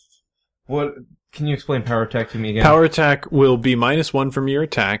 What? Can you explain power attack to me again? Power attack will be -1 from your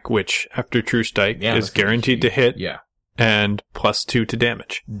attack, which, after true strike, is guaranteed to hit. Yeah. And +2 to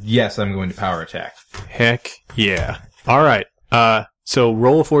damage. Yes, I'm going to power attack. Heck yeah. Alright, so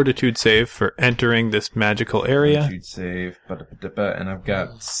roll a fortitude save for entering this magical area. Fortitude save, and I've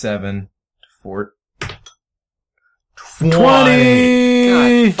got 7, 4,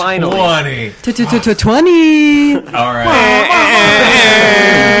 20! God, finally. 20! Alright.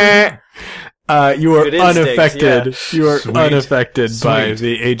 You are Good instincts, unaffected. yeah. You are Sweet. unaffected by Sweet.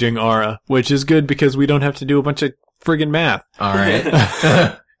 the aging aura, which is good because we don't have to do a bunch of friggin' math. Alright.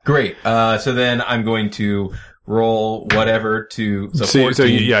 Great. So then I'm going to roll whatever to, so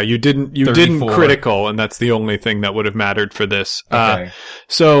 14. You didn't 34. critical, and that's the only thing that would have mattered for this. Okay.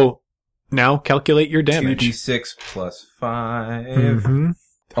 So now calculate your damage. 2d6 plus 5. Mhm.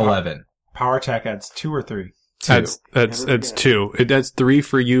 11. Power attack adds 2 or 3. That's 2. It adds 3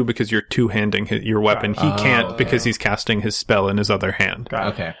 for you because you're two-handing your weapon. He can't because he's casting his spell in his other hand.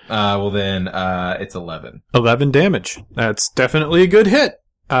 Okay. Well then, it's 11. 11 damage. That's definitely a good hit.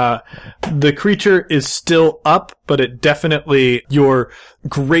 The creature is still up, but it definitely, your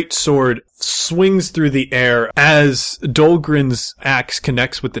great sword swings through the air as Dolgrin's axe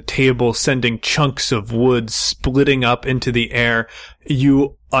connects with the table, sending chunks of wood splitting up into the air.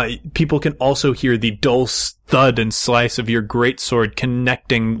 People can also hear the dull thud and slice of your greatsword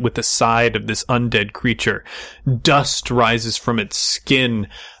connecting with the side of this undead creature. Dust rises from its skin,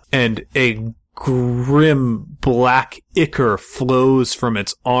 and a grim black ichor flows from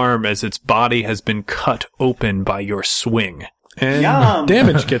its arm as its body has been cut open by your swing. And Yum.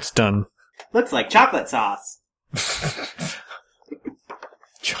 damage gets done. Looks like chocolate sauce.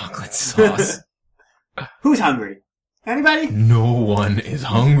 Chocolate sauce. Who's hungry? Anybody? No one is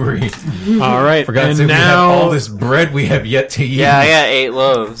hungry. All right, For God's and sake, we have all now this bread we have yet to eat. Yeah, I got 8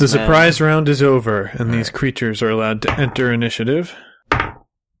 loaves. the man. surprise round is over, and these creatures are allowed to enter initiative.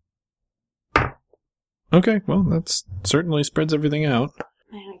 Okay, well, that certainly spreads everything out.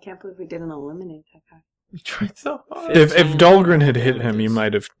 Man, I can't believe we didn't eliminate that guy. We tried so hard. If Dahlgren had hit him, you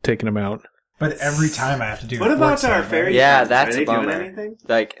might have taken him out. But every time I have to do What a about fort our save, fairy? right? Yeah, friends? that's Are they a bummer. doing anything?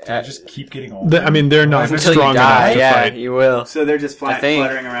 Like, I just keep getting older. I mean, they're not until strong you die, enough to yeah, fight. you will. So they're just I think.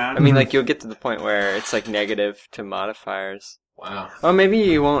 fluttering around. I mean, like, you'll get to the point where it's, like, negative to modifiers. Wow. Well, maybe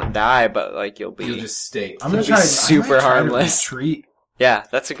you won't die, but, like, you'll be... You'll just stay. I'm gonna be try super harmless. To retreat Yeah,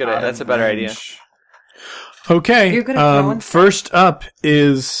 that's a better idea. range. Okay, You're good at throwing stuff. first up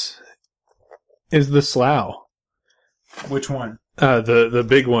is the Slough. Which one? The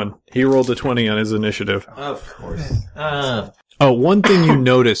big one. He rolled a 20 on his initiative. Of course. Oh, one thing you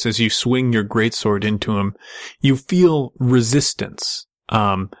notice as you swing your greatsword into him, you feel resistance.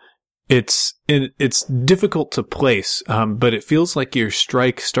 It's difficult to place, but it feels like your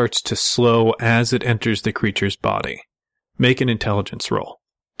strike starts to slow as it enters the creature's body. Make an intelligence roll.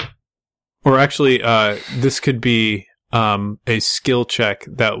 Or actually, this could be a skill check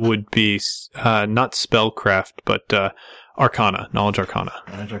that would be not spellcraft, but Arcana, Knowledge Arcana.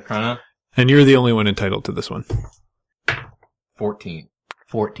 Knowledge Arcana. And you're the only one entitled to this one. 14.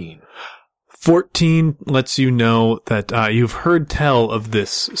 14 lets you know that you've heard tell of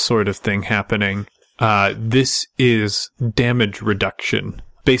this sort of thing happening. This is damage reduction.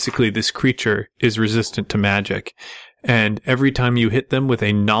 Basically, this creature is resistant to magic, and every time you hit them with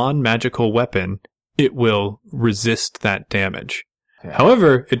a non-magical weapon, it will resist that damage. Okay.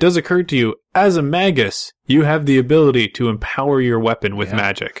 However, it does occur to you, as a magus, you have the ability to empower your weapon with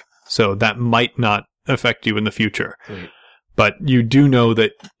magic, so that might not affect you in the future. Sweet. But you do know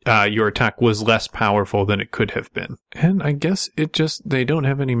that your attack was less powerful than it could have been. And I guess they don't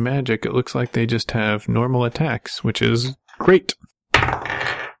have any magic. It looks like they just have normal attacks, which is great.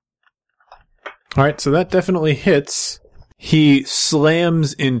 Alright, so that definitely hits. He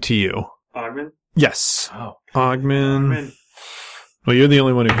slams into you. Augment? Yes. Oh. Ogman. Well, you're the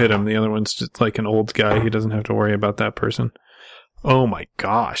only one who hit him. The other one's just like an old guy. He doesn't have to worry about that person. Oh my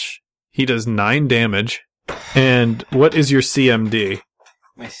gosh. He does 9 damage. And what is your CMD?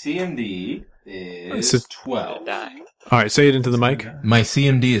 My CMD is 12. Die. Alright, say it into the mic. My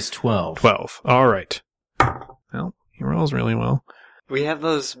CMD is 12. 12. Alright. Well, he rolls really well. We have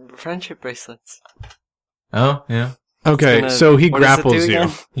those friendship bracelets. Oh, yeah. Okay, so he what does it do grapples you.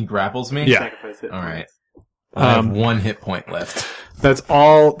 again? He grapples me? Yeah. Sacrifice it. All right. I have 1 hit point left. That's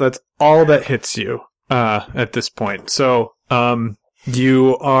all that hits you, at this point. So,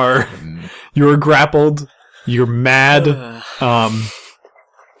 you're grappled, you're mad,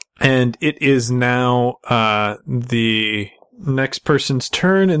 and it is now, the next person's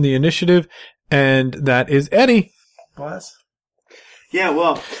turn in the initiative, and that is Eddie. Bless. Yeah,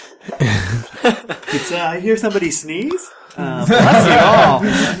 well, it's, I hear somebody sneeze. Bless you all.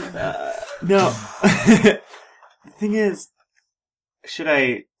 No. The thing is, should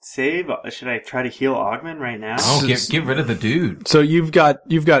I save? Should I try to heal Augment right now? Oh, get rid of the dude. So you've got,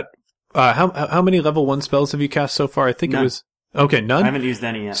 how many level 1 spells have you cast so far? I think None. it was, okay, none? I haven't used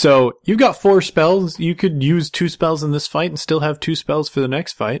any yet. So you've got 4 spells. You could use 2 spells in this fight and still have 2 spells for the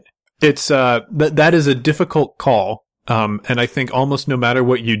next fight. It's, that is a difficult call. And I think almost no matter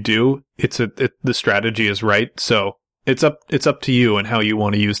what you do, the strategy is right. So it's up to you and how you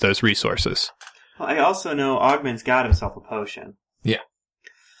want to use those resources. Well, I also know Augment's got himself a potion. Yeah.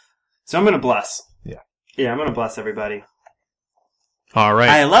 So I'm gonna bless. Yeah. Yeah, I'm gonna bless everybody. All right.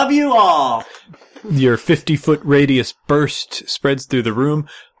 I love you all! Your 50-foot radius burst spreads through the room.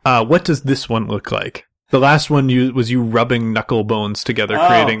 What does this one look like? The last one was you rubbing knuckle bones together,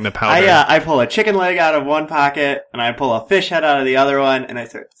 creating the powder. I pull a chicken leg out of one pocket, and I pull a fish head out of the other one, and I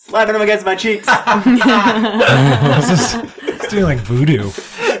start slapping them against my cheeks. It's doing like voodoo.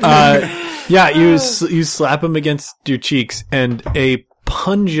 Yeah, you slap them against your cheeks, and a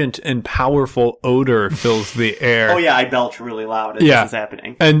pungent and powerful odor fills the air. Oh yeah, I belch really loud as this is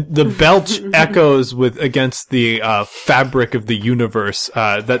happening. And the belch echoes against the fabric of the universe.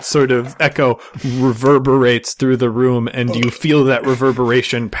 That sort of echo reverberates through the room, and you feel that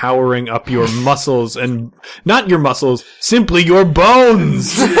reverberation powering up your muscles, and not your muscles, simply your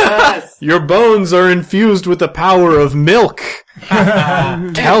bones. Yes! Your bones are infused with the power of milk.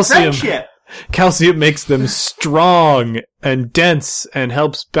 Calcium. Friendship! Calcium makes them strong and dense and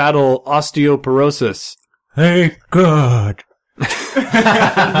helps battle osteoporosis. Hey, God.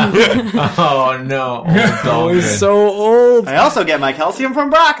 Oh, no. Oh, he's so old. I also get my calcium from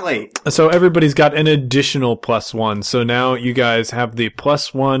broccoli. So everybody's got an additional +1. So now you guys have the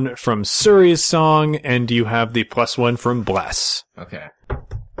 +1 from Suri's song, and you have the +1 from Bless. Okay.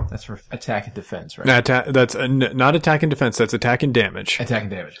 That's for attack and defense, right? That's not attack and defense. That's attack and damage. Attack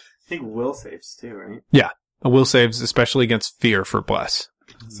and damage. I think will saves too, right? Yeah. A will saves, especially against fear for Bless.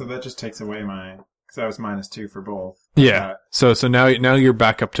 So that just takes away my... Because I was -2 for both. Yeah. So now you're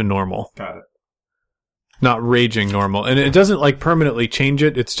back up to normal. Got it. Not raging normal. And it doesn't like permanently change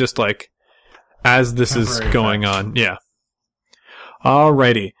it. It's just like as this is Temporary going effect. on. Yeah.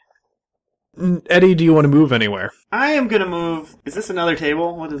 Alrighty. Eddie, do you want to move anywhere? I am gonna move. Is this another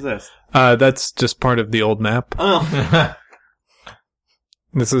table? What is this? That's just part of the old map. Oh.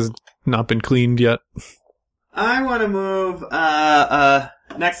 This has not been cleaned yet. I want to move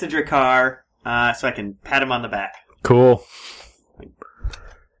next to Drakkar so I can pat him on the back. Cool.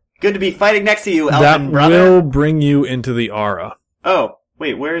 Good to be fighting next to you, That Elfin brother. will bring you into the aura. Oh,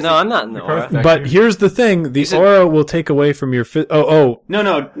 wait, where is No, it? I'm not in the aura. But here's the thing. The aura will take away from your... No.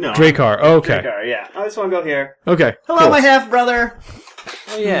 Drakkar. Okay. Drakkar, yeah. I just want to go here. Okay. Hello, cool. my half-brother.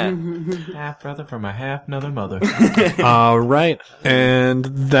 Oh, yeah. Half brother from a half another mother. All right. And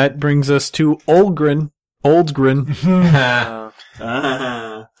that brings us to Oldgren. I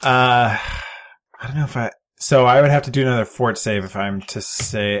don't know if I... So I would have to do another fort save if I'm to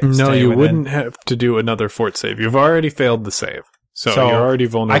say... No, stay you within- wouldn't have to do another fort save. You've already failed the save. So you're already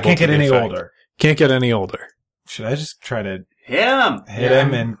vulnerable. I can't to get the any effect. older. Can't get any older. Should I just try to Hit him. hit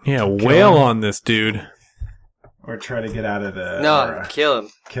him and... Yeah, kill wail him? on this dude. Or try to get out of the... No, aura? kill him.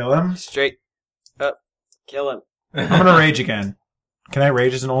 Kill him? Straight up. Kill him. I'm gonna rage again. Can I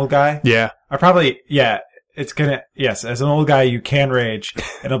rage as an old guy? Yeah. I probably... Yeah. It's gonna, yes, as an old guy, you can rage.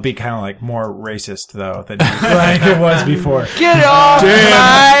 It'll be kind of like more racist, though, than like it was before. Get off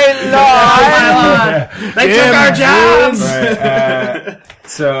my lawn! They took our jobs! Right,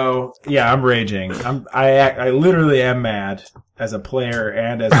 so, yeah, I'm raging. I literally am mad as a player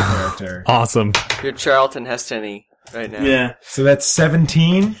and as a character. Awesome. You're Charlton Heston right now. Yeah. So that's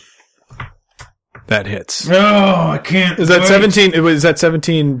 17. That hits. No, I can't. Is that 17? Is that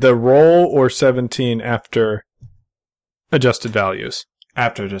 17 the roll or 17 after adjusted values?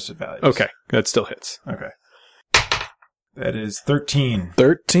 After adjusted values. Okay, that still hits. Okay. That is 13.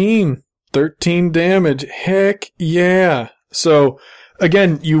 13 damage. Heck yeah. So,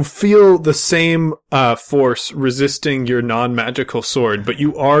 again, you feel the same force resisting your non-magical sword, but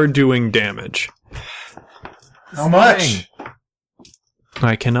you are doing damage. How much?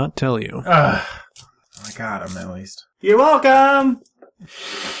 I cannot tell you. I got him, at least. You're welcome!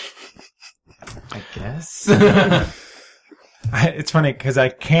 I guess. It's funny, because I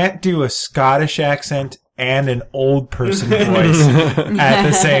can't do a Scottish accent and an old person voice at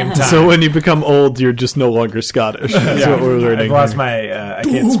the same time. So when you become old, you're just no longer Scottish. That's what we're learning. I've lost my, I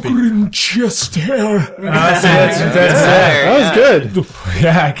can't speak. That was good.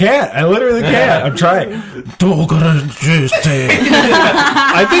 Yeah, I can't. I literally can't. I'm trying. I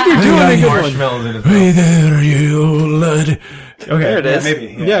think you're doing a good one. Marshmallows in his Hey there, you lad. Okay, There it is.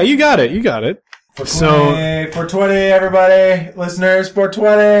 Maybe. Yeah, you got it. You got it. So 420, everybody. Listeners,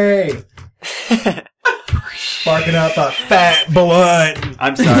 420. Sparking up a fat blood.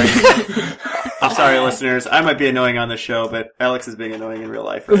 I'm sorry. I'm sorry, listeners. I might be annoying on the show, but Alex is being annoying in real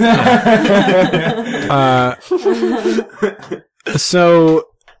life right now. So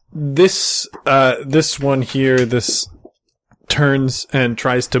this one here, this turns and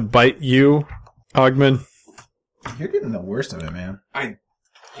tries to bite you, Ogman. You're getting the worst of it, man.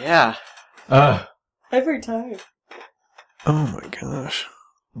 Yeah. Every time. Oh my gosh.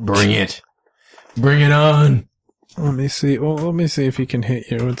 Bring it. Bring it on. Let me see. Well, let me see if he can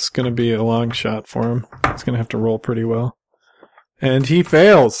hit you. It's going to be a long shot for him. He's going to have to roll pretty well. And he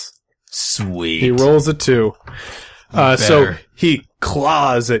fails. Sweet. He rolls a 2. So he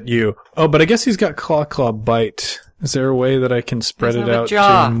claws at you. Oh, but I guess he's got claw bite. Is there a way that I can spread Doesn't it have a out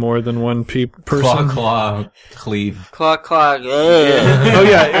jaw. to more than one person? Claw, cleave. Claw. Oh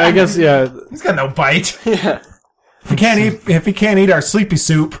yeah, I guess yeah. He's got no bite. Yeah. If he can't eat our sleepy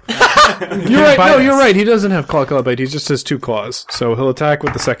soup. You're right. No, you're right. He doesn't have claw bite. He just has 2 claws. So he'll attack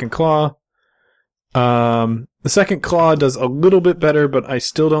with the second claw. The second claw does a little bit better, but I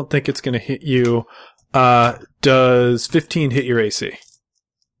still don't think it's going to hit you. Does 15 hit your AC?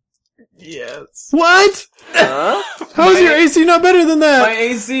 Yes. What? How is your AC not better than My that?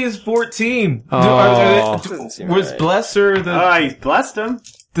 AC is 14. Oh. Doesn't seem Was right. Blesser the... Oh, he's blessed him.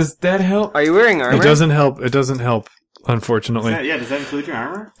 Does that help? Are you wearing armor? It doesn't help. It doesn't help, unfortunately. Does that include your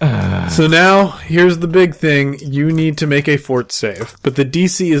armor? So now, here's the big thing. You need to make a fort save, but the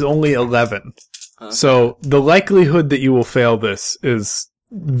DC is only 11. So the likelihood that you will fail this is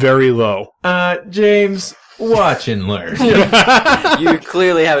very low. James, watch and learn. You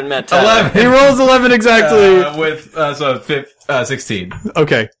clearly haven't met Tyler. 11. He rolls 11 exactly. With, 16.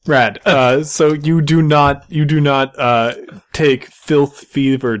 Okay, rad. So you do not take filth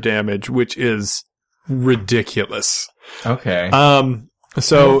fever damage, which is ridiculous. Okay.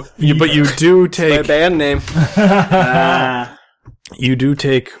 So but you do My take band name. you do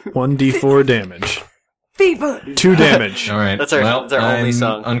take 1d4 damage. Fever. 2 damage. All right. That's our only I'm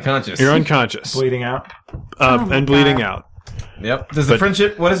song. Unconscious. You're unconscious. Bleeding out. And bleeding out. Yep. Does the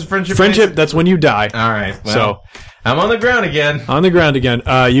friendship... What is friendship? Friendship, that's when you die. All right. Well, So I'm on the ground again. on the ground again.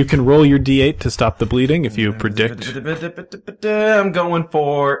 You can roll your d8 to stop the bleeding if you predict. I'm going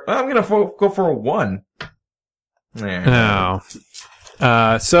for... I'm going to go for a 1. There. Oh.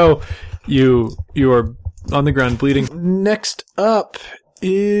 So you are on the ground bleeding. Next up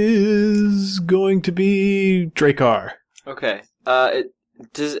is going to be Dracar. Okay.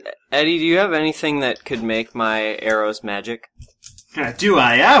 Does Eddie? Do you have anything that could make my arrows magic? Do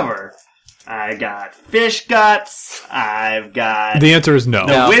I ever? I got fish guts. I've got The answer is no.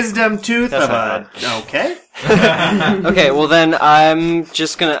 the No. wisdom tooth That's of not a... Okay. Okay. Well, then I'm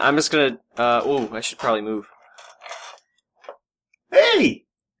just gonna. I should probably move. Hey!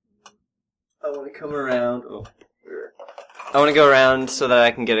 I want to come around. I want to go around so that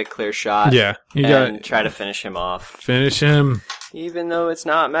I can get a clear shot. Yeah, you and got try to finish him off, finish him. even though it's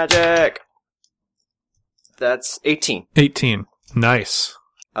not magic. That's 18. 18. Nice.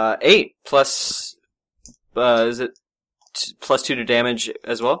 8 plus. Is it plus 2 to damage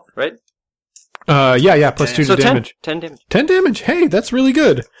as well? Right. Yeah. Plus 2 So to damage. 10 damage. 10 damage. Hey, that's really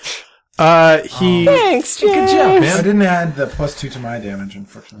good. Thanks, Jay. Good job, man. I didn't add the +2 to my damage,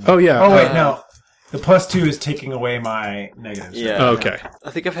 unfortunately. Oh, yeah. Oh, wait, no. The +2 is taking away my negatives. Yeah. Okay.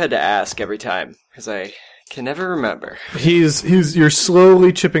 I think I've had to ask every time because I can never remember. You're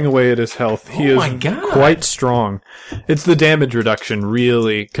slowly chipping away at his health. He is my God. quite strong. It's the damage reduction,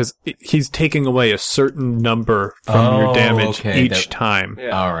 really, because he's taking away a certain number from your damage each time.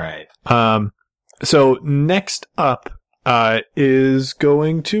 Yeah. All right. So next up is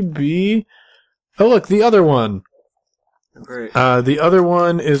going to be... Oh, look, the other one. Great. The other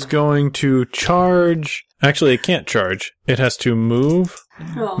one is going to charge... Actually, it can't charge. It has to move.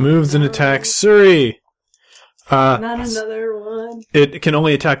 Oh, Moves and no. attacks. Suri! Not another one. It can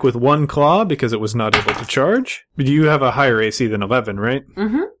only attack with one claw because it was not able to charge. But you have a higher AC than 11, right?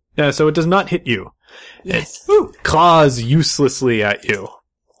 Mm-hmm. Yeah, so it does not hit you. Yes. It claws uselessly at you.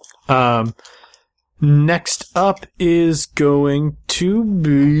 Next up is going to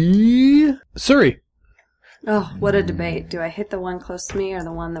be Suri. Oh, what a debate. Do I hit the one close to me or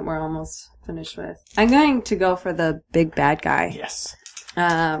the one that we're almost finished with? I'm going to go for the big bad guy. Yes.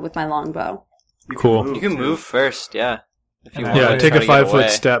 With my longbow. Cool. You can move first, yeah. If you want Yeah, to take try a to get 5-foot away.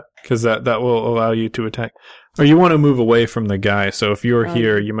 step because that will allow you to attack. Or you want to move away from the guy. So if you're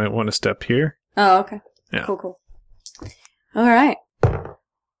here, you might want to step here. Oh, okay. Yeah. Cool. All right.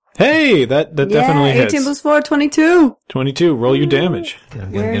 Hey, that definitely hits. 18 plus 4, 22. 22. Roll your damage. Get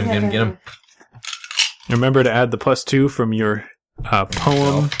him. Remember to add the +2 from your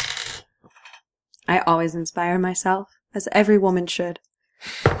poem. I always inspire myself, as every woman should.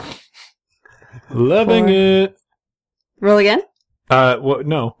 Loving 4. it. Roll again?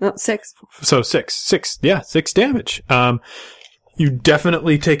 No. No, 6. So 6. Yeah, 6 damage. You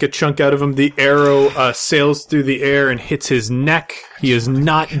definitely take a chunk out of him. The arrow sails through the air and hits his neck. He is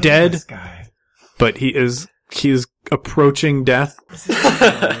not dead, This guy. but he is approaching death.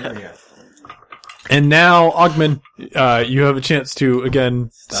 And now, Ogman, you have a chance to, again,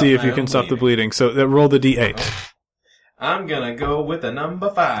 see if my you can own stop the bleeding. So roll the D8. I'm gonna go with a number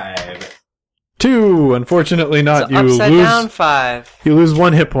 5. 2, unfortunately not. It's an upside down 5. You lose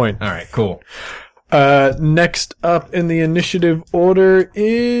 1 hit point. All right, cool. Next up in the initiative order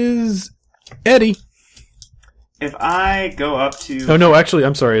is Eddie. If I go up to... Oh no, actually,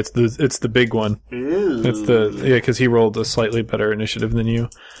 I'm sorry. It's the big one. Ooh. It's because he rolled a slightly better initiative than you.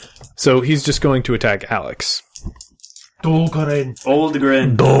 So he's just going to attack Alex. Dolgren. Old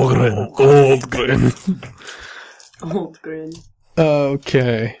Grin. Old grin.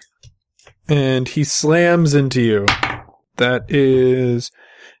 Okay. And he slams into you. That is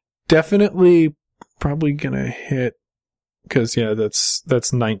definitely probably gonna hit. Because, yeah,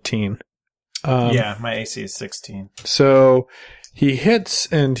 that's 19. Yeah, my AC is 16. So he hits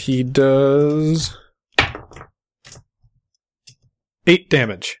and he does 8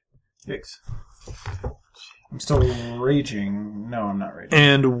 damage. Yikes. I'm still raging. No, I'm not raging.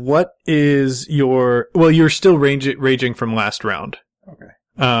 And what is your... Well, you're still raging from last round. Okay.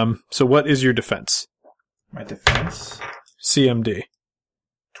 So what is your defense? My defense? CMD.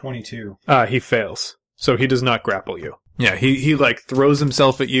 22. He fails. So he does not grapple you. Yeah, he like throws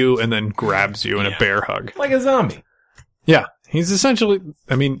himself at you and then grabs you in a bear hug. Like a zombie. Yeah, he's essentially...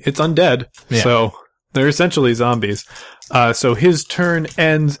 I mean, it's undead. Yeah. So they're essentially zombies. So his turn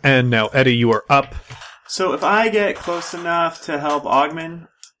ends and now, Eddie, you are up. So if I get close enough to help Ogman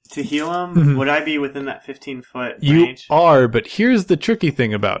to heal him, would I be within that 15-foot You range? are, but here's the tricky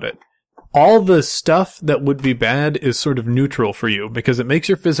thing about it. All the stuff that would be bad is sort of neutral for you because it makes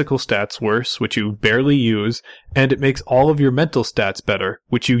your physical stats worse, which you barely use, and it makes all of your mental stats better,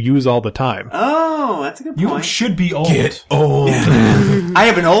 which you use all the time. Oh, that's a good You point. should be old. old. I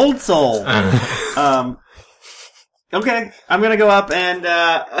have an old soul. Okay, I'm gonna go up and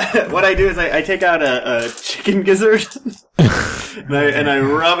what I do is I take out a chicken gizzard and I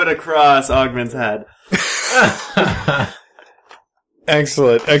rub it across Ogman's head.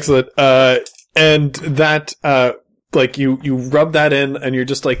 Excellent. And that, like you rub that in and you're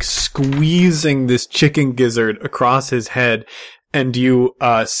just like squeezing this chicken gizzard across his head and you,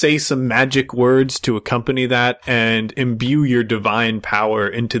 say some magic words to accompany that and imbue your divine power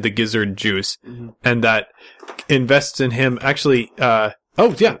into the gizzard juice. Mm-hmm. And that invests in him. Actually, oh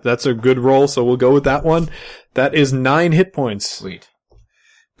yeah, that's a good roll. So we'll go with that one. That is 9 hit points. Sweet.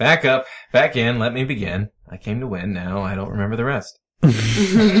 Back up, back in, let me begin. I came to win, now I don't remember the rest.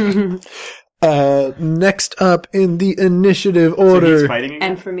 Next up in the initiative So order. he's fighting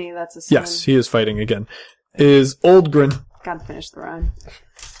again? And for me, that's a 7. Yes, he is fighting again. Is Oldgren. Gotta finish the run.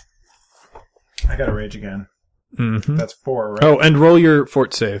 I got to rage again. Mm-hmm. That's 4, right? Oh, and roll your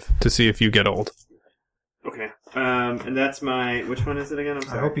fort save to see if you get old. Okay. And that's my... Which one is it again? I'm I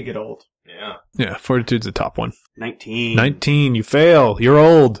sorry. hope you get old. Yeah. Yeah, Fortitude's the top one. 19. 19, you fail. You're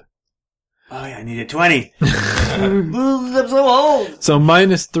old. Oh, yeah, I needed 20. I'm so old. So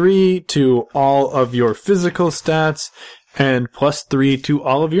 -3 to all of your physical stats and +3 to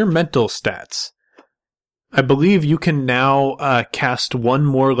all of your mental stats. I believe you can now cast one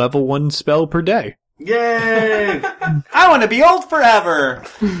more level 1 spell per day. Yay! I want to be old forever.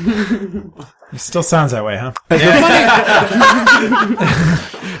 It still sounds that way, huh?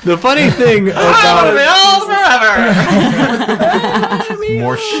 The funny thing about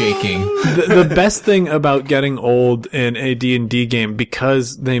More shaking. the best thing about getting old in a D&D game,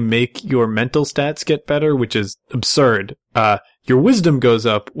 because they make your mental stats get better, which is absurd. Your wisdom goes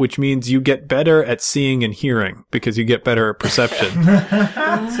up, which means you get better at seeing and hearing because you get better at perception.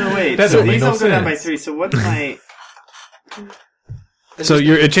 So wait, That so don't make these no all go down by sense. 3. So what's my... So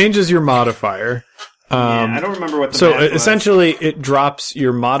it changes your modifier. I don't remember what the So math was. essentially, it drops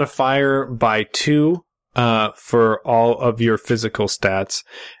your modifier by 2 for all of your physical stats,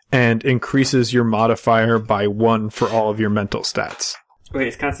 and increases your modifier by 1 for all of your mental stats. Wait,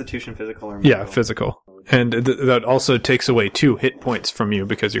 is Constitution physical or mental? Yeah, physical. And that also takes away 2 hit points from you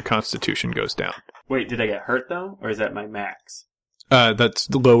because your constitution goes down. Wait, did I get hurt though? Or is that my max? That's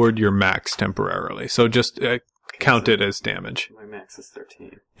lowered your max temporarily. So just count it as damage. My max is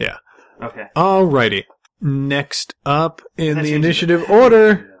 13. Yeah. Okay. Alrighty. Next up in That the changes initiative it.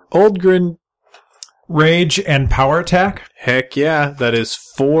 order, Oldgren. Rage and power attack. Heck yeah, that is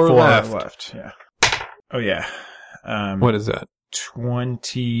 4 left. Yeah. Oh yeah. What is that?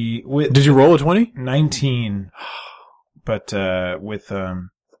 20 with Did you roll a 20? 19, but with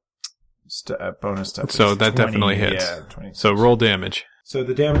bonus stuff. So it's that 20, definitely hits. Yeah, 20. So roll damage. So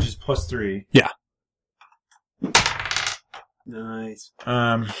the damage is +3. Yeah. Nice.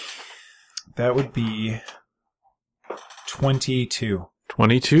 That would be 22.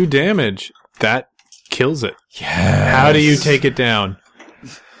 22 damage. That kills it. Yeah. How do you take it down?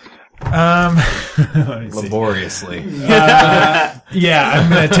 Let me see. Laboriously. Yeah, I'm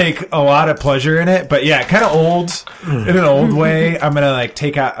gonna take a lot of pleasure in it, but yeah, kind of old in an old way. I'm gonna like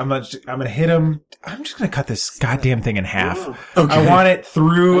take out. I'm gonna hit him. I'm just gonna cut this goddamn thing in half. Okay. I want it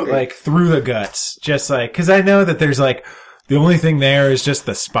through through the guts, just like because I know that there's like the only thing there is just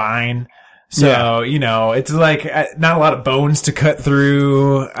the spine. So, you know, it's like not a lot of bones to cut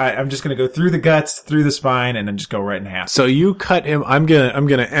through. I'm just going to go through the guts, through the spine, and then just go right in half. So you cut him. I'm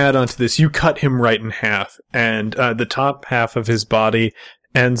gonna add onto this. You cut him right in half, and the top half of his body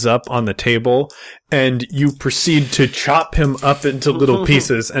ends up on the table, and you proceed to chop him up into little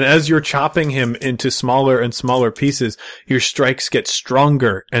pieces. And as you're chopping him into smaller and smaller pieces, your strikes get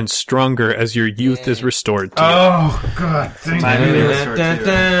stronger and stronger as your youth is restored to you. Oh, God. Thank Mine you. really restored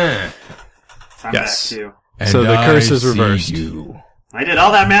too. I'm Yes. back too. So the curse is reversed. I did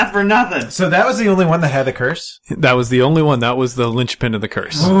all that math for nothing. So that was the only one that had the curse? That was the only one. That was the linchpin of the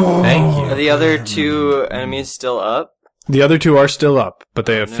curse. Thank Are you. the other 2 enemies still up? The other 2 are still up, but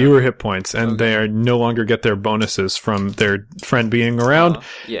they have fewer hit points, and they are no longer get their bonuses from their friend being around.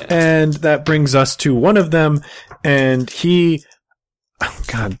 Yeah. And that brings us to one of them, and he... Oh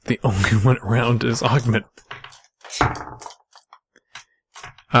God, the only one around is Augment.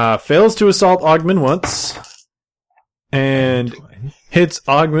 Fails to assault Augment once, and hits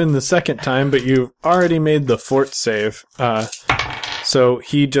Augment the second time, but you've already made the fort save. So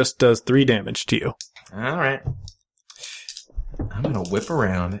he just does 3 damage to you. All right. I'm going to whip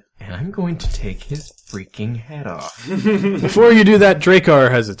around, and I'm going to take his freaking head off. Before you do that,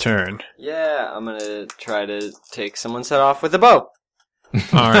 Dracar has a turn. Yeah, I'm gonna try to take someone's head off with a bow.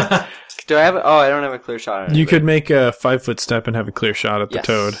 Alright. Do I have it? Oh, I don't have a clear shot on it. You could make a 5-foot step and have a clear shot at the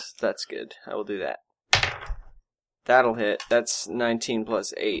toad. That's good. I will do that. That'll hit. That's 19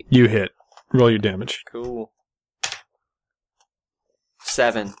 plus 8. You hit. Roll your damage. Cool.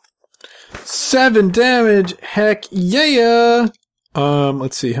 7. 7 damage. Heck yeah.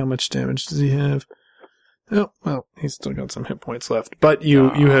 Let's see. How much damage does he have? Oh, well, he's still got some hit points left, but you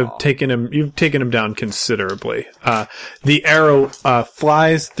have taken him, you've taken him down considerably. The arrow,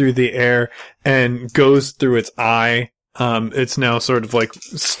 flies through the air and goes through its eye. It's now sort of like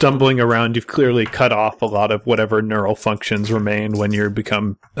stumbling around. You've clearly cut off a lot of whatever neural functions remain when you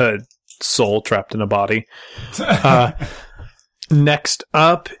become a soul trapped in a body. Next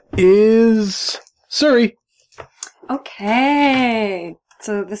up is Suri. Okay.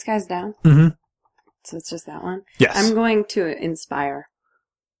 So this guy's down. Mm-hmm. So it's just that one. Yes. I'm going to inspire,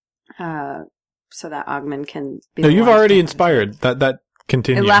 so that Augment can be. No, the you've one already to- inspired. That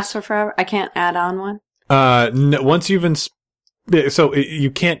continues. It lasts for forever. I can't add on one. No, once you've so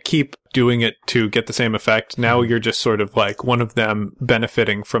you can't keep doing it to get the same effect. Now you're just sort of like one of them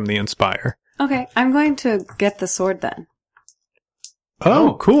benefiting from the inspire. Okay, I'm going to get the sword then.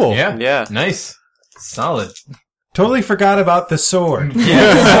 Oh, cool. Yeah. Yeah. Nice. Solid. Totally forgot about the sword.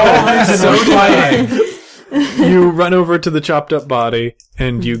 Yeah. So fighting. You run over to the chopped up body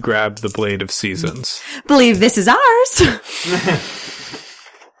and you grab the Blade of Seasons. Believe this is ours.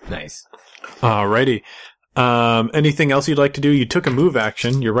 Nice. Alrighty. Anything else you'd like to do? You took a move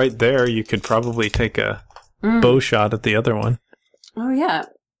action. You're right there. You could probably take a bow shot at the other one. Oh, yeah.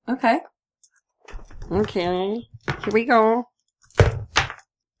 Okay. Okay. Here we go.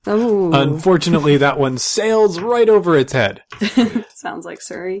 Oh. Unfortunately, that one sails right over its head. Sounds like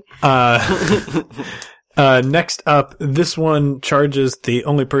Surrey. Next up, this one charges the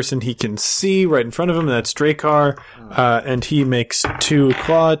only person he can see right in front of him. That's Dracar. And he makes 2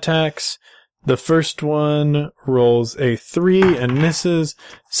 claw attacks. The first one rolls a 3 and misses.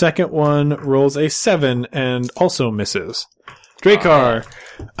 Second one rolls a 7 and also misses. Dracar,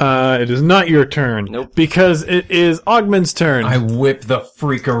 it is not your turn. Nope. Because it is Ogman's turn. I whip the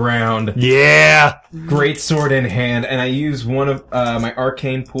freak around. Yeah! Great sword in hand, and I use one of my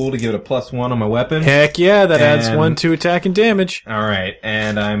arcane pool to give it a +1 on my weapon. Heck yeah, that adds And- 1 to attack and damage. All right,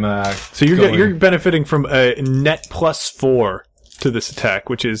 and I'm So going- you're benefiting from a net +4 to this attack,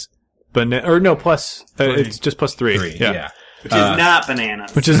 which is it's just +3. 3. Yeah. Which is not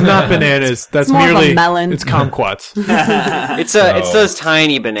bananas. Which is not bananas. That's more of a merely melon. It's kumquats. It's those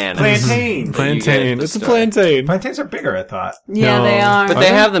tiny bananas. Plantain. Plantain. the It's a stuff. plantain. Plantains are bigger, I thought. Yeah, No. they are. But they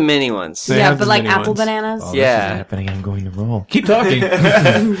have the mini ones. They yeah, have but the like mini apple ones. bananas. Oh, Yeah. This is happening. I'm going to roll. Keep talking.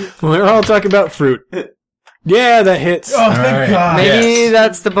 We're all talking about fruit. Yeah, that hits. Oh, thank right. God. Maybe Yes.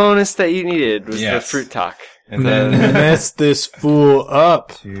 that's the bonus that you needed, was the Yes. fruit talk. And then Mess this fool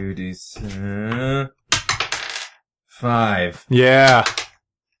up. 2d6. 5, Yeah.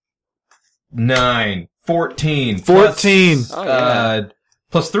 9, 14. 14. Oh, yeah.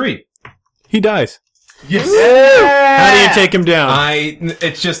 +3. He dies. Yes. How do you take him down?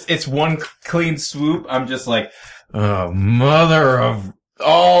 It's one clean swoop. I'm just like, oh, mother of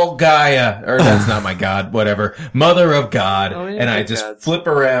all Gaia. Or that's not my god, whatever. Mother of God. Oh, yeah, and I good just gods. flip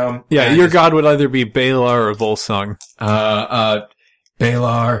around. Yeah, and I your just, god would either be Balar or Volsung.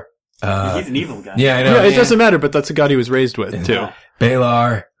 Balar. He's an evil guy. Yeah, I know. Yeah, it doesn't matter, but that's a god he was raised with, too.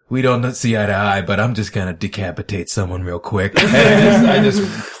 Balar, we don't see eye to eye, but I'm just gonna decapitate someone real quick. And I just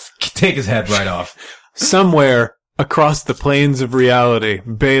take his head right off. Somewhere across the plains of reality,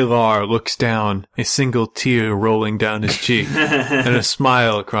 Balar looks down, a single tear rolling down his cheek, and a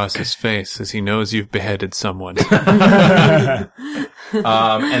smile across his face as he knows you've beheaded someone.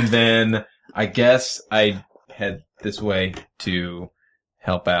 And then I guess I head this way to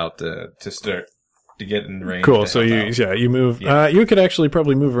help out, to start to get in range. Cool, to so help out. you move. Yeah. You could actually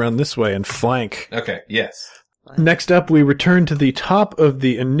probably move around this way and flank. Okay, yes. Next up, we return to the top of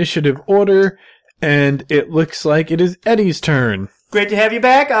the initiative order, and it looks like it is Eddie's turn. Great to have you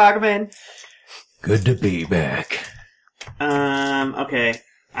back, Ogman. Good to be back. Okay.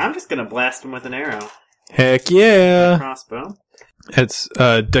 I'm just gonna blast him with an arrow. Heck yeah! Crossbow. It's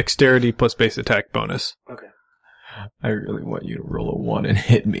dexterity plus base attack bonus. Okay. I really want you to roll a 1 and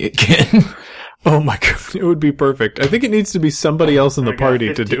hit me again. Oh my god, it would be perfect. I think it needs to be somebody else in the I got party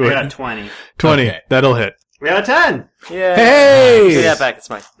to 15 do I got it. 20. 20, Okay. that'll hit. We got a 10. Yeah. Hey! Give that back, it's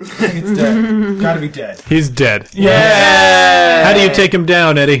mine. It's dead. Gotta be dead. He's dead. Yeah. How do you take him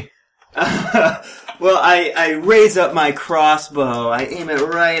down, Eddie? Well, I raise up my crossbow. I aim it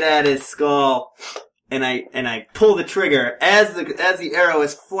right at his skull, and I pull the trigger. As the arrow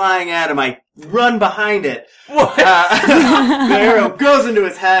is flying at him, I run behind it. What? The arrow goes into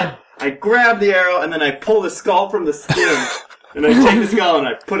his head. I grab the arrow, and then I pull the skull from the skin. And I take the skull and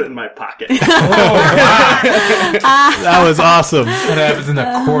I put it in my pocket. That was awesome. That happens in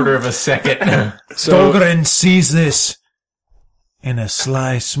a quarter of a second. Stogren sees this, and a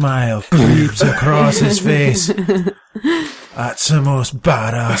sly smile creeps across his face. That's the most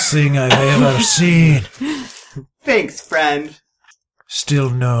badass thing I've ever seen. Thanks, friend. Still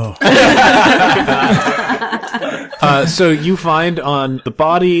no. So you find on the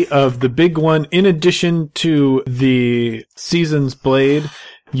body of the big one, in addition to the Season's Blade,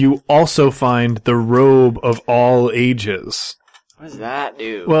 you also find the robe of all ages. What does that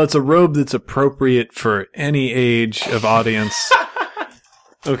do? Well, it's a robe that's appropriate for any age of audience.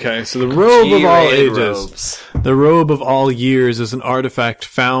 Okay, so the robe of all G-rated ages. robes. The robe of all years is an artifact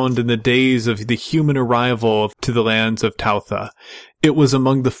found in the days of the human arrival to the lands of Tautha. It was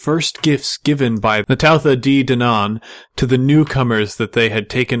among the first gifts given by the Tautha Di Danann to the newcomers that they had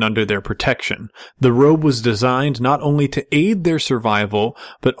taken under their protection. The robe was designed not only to aid their survival,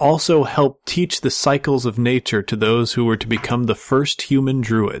 but also help teach the cycles of nature to those who were to become the first human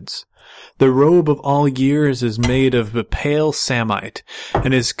druids. The robe of all years is made of a pale samite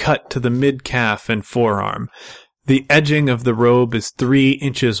and is cut to the mid-calf and forearm. The edging of the robe is 3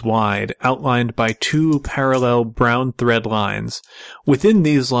 inches wide, outlined by 2 parallel brown thread lines. Within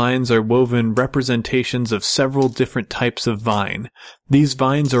these lines are woven representations of several different types of vine. These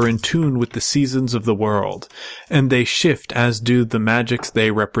vines are in tune with the seasons of the world, and they shift as do the magics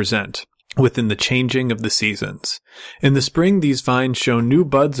they represent within the changing of the seasons. In the spring, these vines show new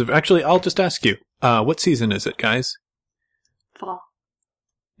buds of... Actually, I'll just ask you, what season is it, guys? Fall.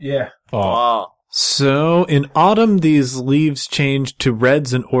 Yeah. Wow. So, in autumn, these leaves change to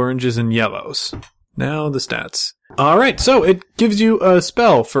reds and oranges and yellows. Now, the stats. Alright, so it gives you a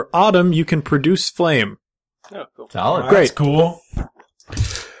spell. For autumn, you can produce flame. Oh, cool. Solid. Great. That's cool.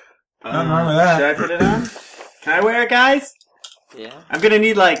 Nothing wrong with that. Should I put it on? Can I wear it, guys? Yeah. I'm gonna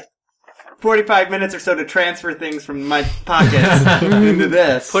need like 45 minutes or so to transfer things from my pockets into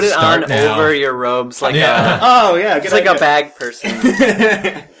this. Put it Start on now. over your robes like Oh yeah, it's like a bag person.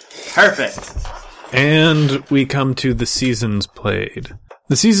 Perfect. And we come to the Seasons Blade.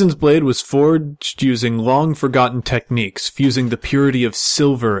 The Seasons Blade was forged using long-forgotten techniques, fusing the purity of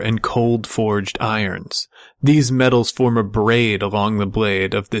silver and cold-forged irons. These metals form a braid along the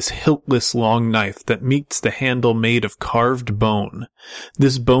blade of this hiltless long knife that meets the handle made of carved bone.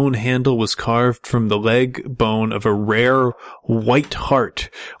 This bone handle was carved from the leg bone of a rare white hart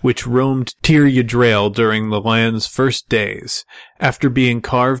which roamed Tir Yggdrasil during the land's first days. After being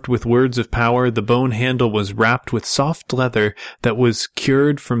carved with words of power, the bone handle was wrapped with soft leather that was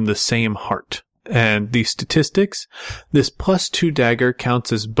cured from the same heart. And the statistics? This +2 dagger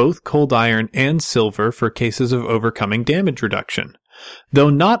counts as both cold iron and silver for cases of overcoming damage reduction. Though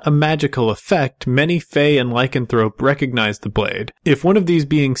not a magical effect, many Fae and Lycanthrope recognize the blade. If one of these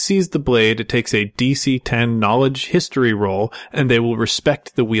beings sees the blade, it takes a DC 10 knowledge history roll, and they will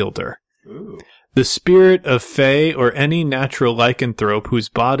respect the wielder. Ooh. The spirit of Fae or any natural lycanthrope whose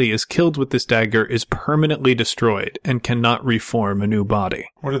body is killed with this dagger is permanently destroyed and cannot reform a new body.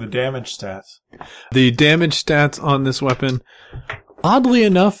 What are the damage stats? The damage stats on this weapon, oddly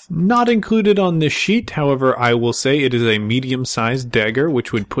enough, not included on this sheet. However, I will say it is a medium-sized dagger,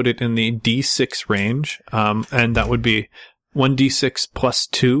 which would put it in the D6 range, and that would be 1d6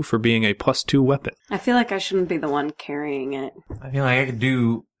 +2 for being a +2 weapon. I feel like I shouldn't be the one carrying it. I feel like I could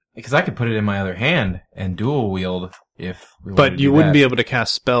do... Because I could put it in my other hand and dual wield if we wanted But to you do wouldn't that. be able to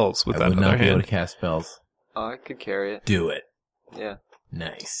cast spells with I that would other not be able hand. to cast spells. Oh, I could carry it. Do it. Yeah.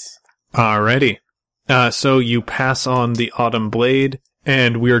 Nice. Alrighty. So you pass on the Autumn Blade,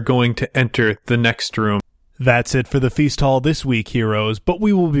 and we are going to enter the next room. That's it for the Feast Hall this week, heroes, but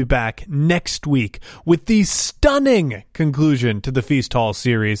we will be back next week with the stunning conclusion to the Feast Hall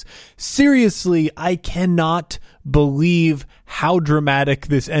series. Seriously, I cannot believe how dramatic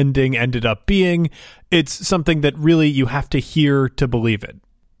this ending ended up being. It's something that really you have to hear to believe it.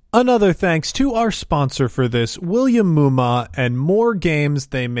 Another thanks to our sponsor for this, William Muma, and More Games.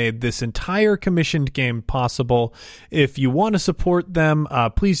 They made this entire commissioned game possible. If you want to support them,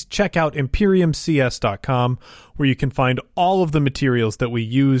 please check out ImperiumCS.com, where you can find all of the materials that we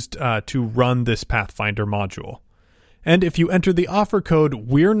used to run this Pathfinder module. And if you enter the offer code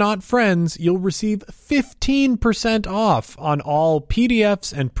We're Not Friends, you'll receive 15% off on all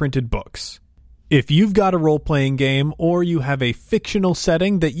PDFs and printed books. If you've got a role-playing game or you have a fictional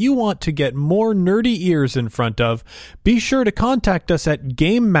setting that you want to get more nerdy ears in front of, be sure to contact us at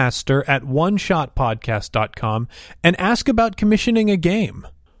gamemaster@oneshotpodcast.com and ask about commissioning a game.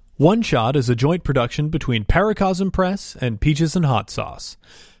 One Shot is a joint production between Paracosm Press and Peaches and Hot Sauce.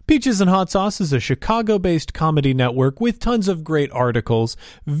 Peaches and Hot Sauce is a Chicago-based comedy network with tons of great articles,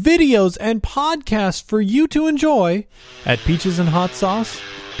 videos, and podcasts for you to enjoy at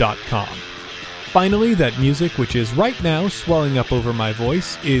peachesandhotsauce.com. Finally, that music, which is right now swelling up over my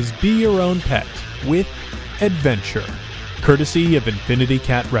voice, is Be Your Own Pet with Adventure, courtesy of Infinity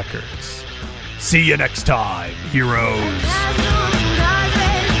Cat Records. See you next time, heroes!